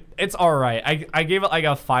yeah, it's all right. I gave it like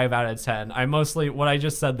a 5 out of 10. What I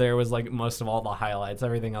just said there was like most of all the highlights.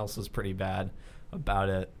 Everything else was pretty bad about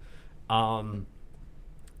it. What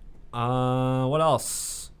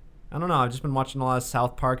else? I don't know. I've just been watching a lot of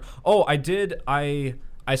South Park. Oh, I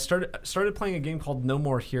started playing a game called No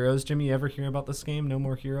More Heroes. Jimmy, you ever hear about this game, No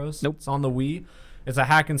More Heroes? Nope. It's on the Wii. It's a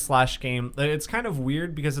hack and slash game. It's kind of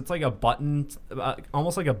weird because it's like a button,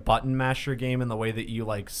 almost like a button masher game in the way that you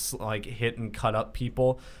like hit and cut up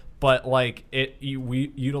people, but like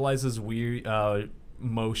utilizes weird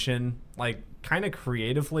motion, like kind of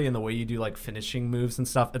creatively in the way you do like finishing moves and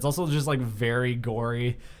stuff. It's also just like very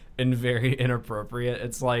gory and very inappropriate.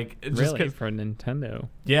 It's like Really, for Nintendo.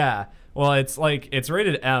 Yeah. Well, it's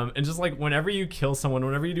rated M, and just like whenever you kill someone,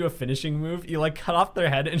 whenever you do a finishing move, you like cut off their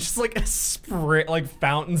head, and just like a spray, like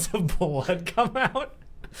fountains of blood come out.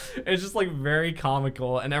 It's just like very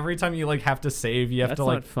comical, and every time you like have to save, you have That's to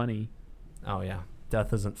like. not funny. Oh yeah,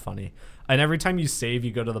 death isn't funny. And every time you save,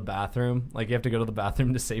 you go to the bathroom. Like, you have to go to the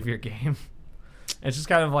bathroom to save your game. It's just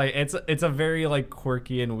kind of like it's a very like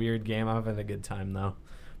quirky and weird game. I'm having a good time though.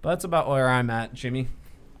 But that's about where I'm at, Jimmy.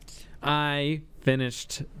 I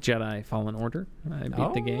finished Jedi Fallen Order. I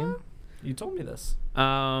beat the game. You told me this.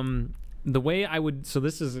 The way I would, so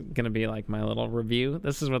this is going to be like my little review.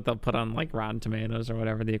 This is what they'll put on like Rotten Tomatoes or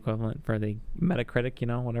whatever the equivalent for the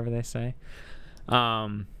Metacritic, whatever they say.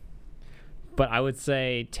 But I would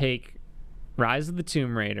say take Rise of the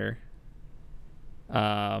Tomb Raider,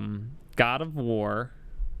 God of War,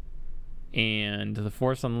 and The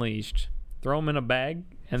Force Unleashed, throw them in a bag,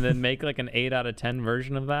 and then make like an 8 out of 10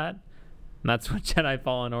 version of that. And that's what Jedi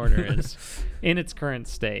Fallen Order is in its current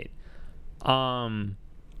state. I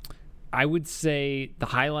would say the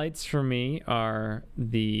highlights for me are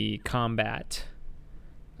the combat,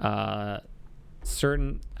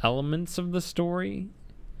 certain elements of the story,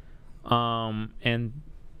 and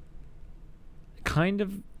kind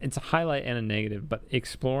of, it's a highlight and a negative, but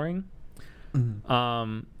exploring.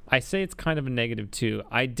 I say it's kind of a negative too.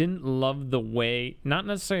 I didn't love the way, not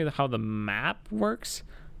necessarily how the map works,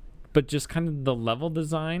 but just kind of the level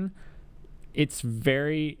design. It's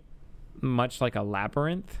very much like a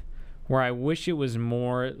labyrinth, where I wish it was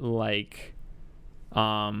more like,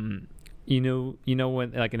 when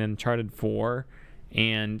like in Uncharted 4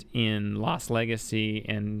 and in Lost Legacy,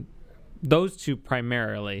 and those two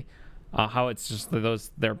primarily, how it's just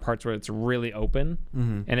there are parts where it's really open,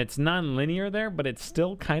 and it's non-linear there, but it's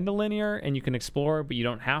still kind of linear, and you can explore, but you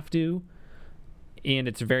don't have to, and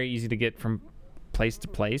it's very easy to get from place to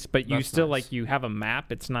place, but you still nice. Like, you have a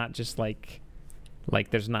map. It's not just like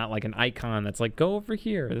there's not like an icon that's like, go over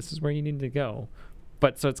here, this is where you need to go.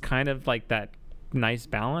 But so it's kind of like that nice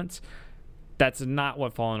balance. That's not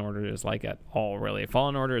what Fallen Order is like at all, really.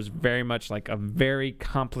 Fallen Order is very much like a very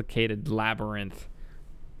complicated labyrinth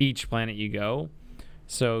each planet you go.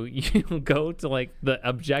 So you'll go to like the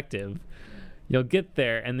objective, you'll get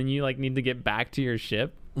there, and then you like need to get back to your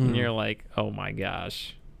ship, and you're like, oh my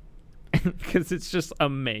gosh, because it's just a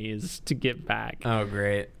maze to get back. Oh,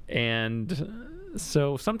 great. And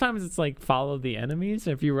so sometimes it's like follow the enemies.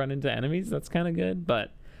 If you run into enemies, that's kind of good.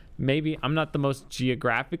 But maybe I'm not the most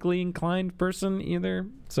geographically inclined person either,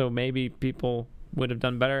 so maybe people would have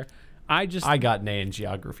done better. I got an A in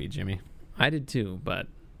geography, Jimmy. I did too, but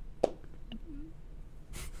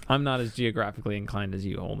I'm not as geographically inclined as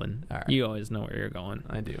you, Holden. All right. You always know where you're going.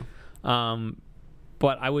 I do.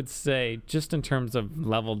 But I would say just in terms of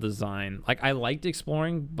level design, like I liked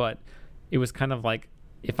exploring, but it was kind of like,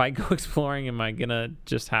 if I go exploring, am I gonna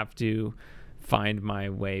just have to find my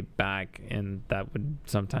way back? And that would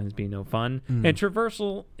sometimes be no fun. And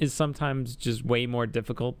traversal is sometimes just way more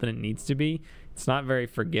difficult than it needs to be. It's not very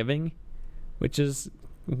forgiving, which is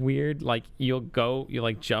weird. Like you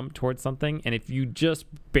like jump towards something, and if you just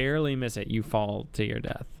barely miss it, you fall to your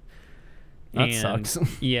death. That sucks.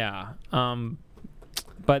 Yeah.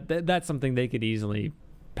 But that's something they could easily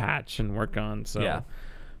patch and work on. So yeah.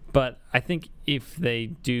 But I think if they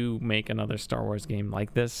do make another Star Wars game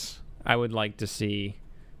like this, I would like to see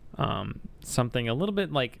something a little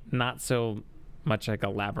bit like not so much like a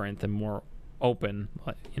labyrinth and more open,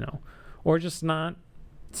 or just not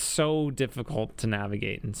so difficult to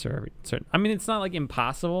navigate in certain. I mean, it's not like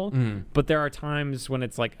impossible, but there are times when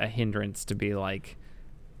it's like a hindrance to be like,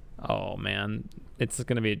 oh man, it's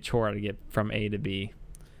going to be a chore to get from A to B.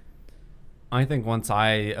 I think once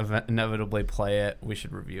I inevitably play it, we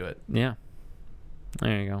should review it. Yeah.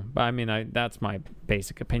 There you go. But I mean, that's my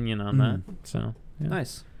basic opinion on that. So yeah.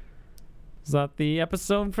 Nice. Is that the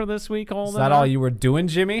episode for this week? Is that all you were doing,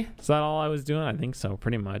 Jimmy? Is that all I was doing? I think so,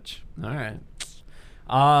 pretty much. All right.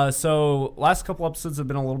 So last couple episodes have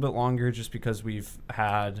been a little bit longer just because we've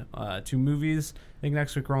had 2 movies. I think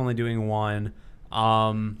next week we're only doing 1.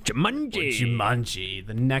 Jumanji,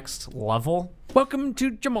 the next level. Welcome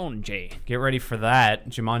to Jumanji. Get ready for that.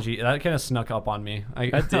 Jumanji, that kind of snuck up on me.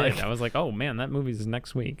 That did. I was like, oh man, that movie's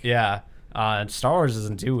next week. Yeah. Star Wars is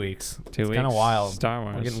in 2 weeks. 2 weeks. Kind of wild. Star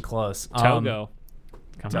Wars. We're getting close. Togo.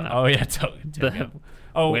 Coming up. Oh yeah, Togo.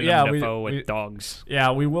 Oh Willem yeah, Dafoe with dogs.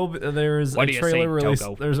 Yeah, we will. There's What a do you trailer say, release.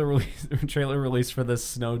 Togo? There's a trailer release for this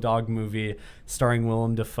Snow Dog movie starring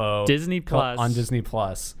Willem Dafoe. Disney Plus. On Disney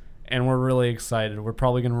Plus, and we're really excited. We're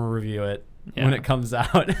probably going to review it when it comes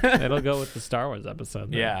out. It'll go with the Star Wars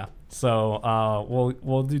episode. Then. Yeah. So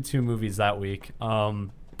we'll do 2 movies that week.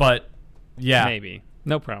 But yeah, maybe.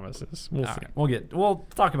 No promises. We'll see. Right. We'll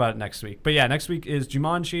talk about it next week. But yeah, next week is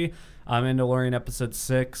Jumanji, Mandalorian episode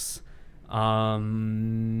 6.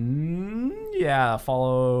 Yeah,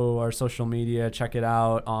 follow our social media, check it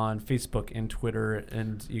out on Facebook and Twitter,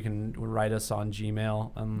 and you can write us on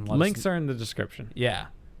Gmail. And links are in the description. Yeah.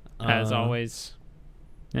 As always.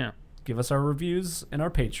 Yeah. Give us our reviews and our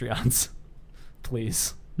Patreons,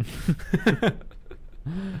 please.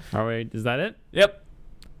 All right, is that it? Yep.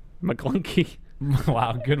 McClunky.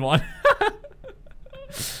 Wow, good one.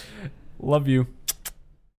 Love you.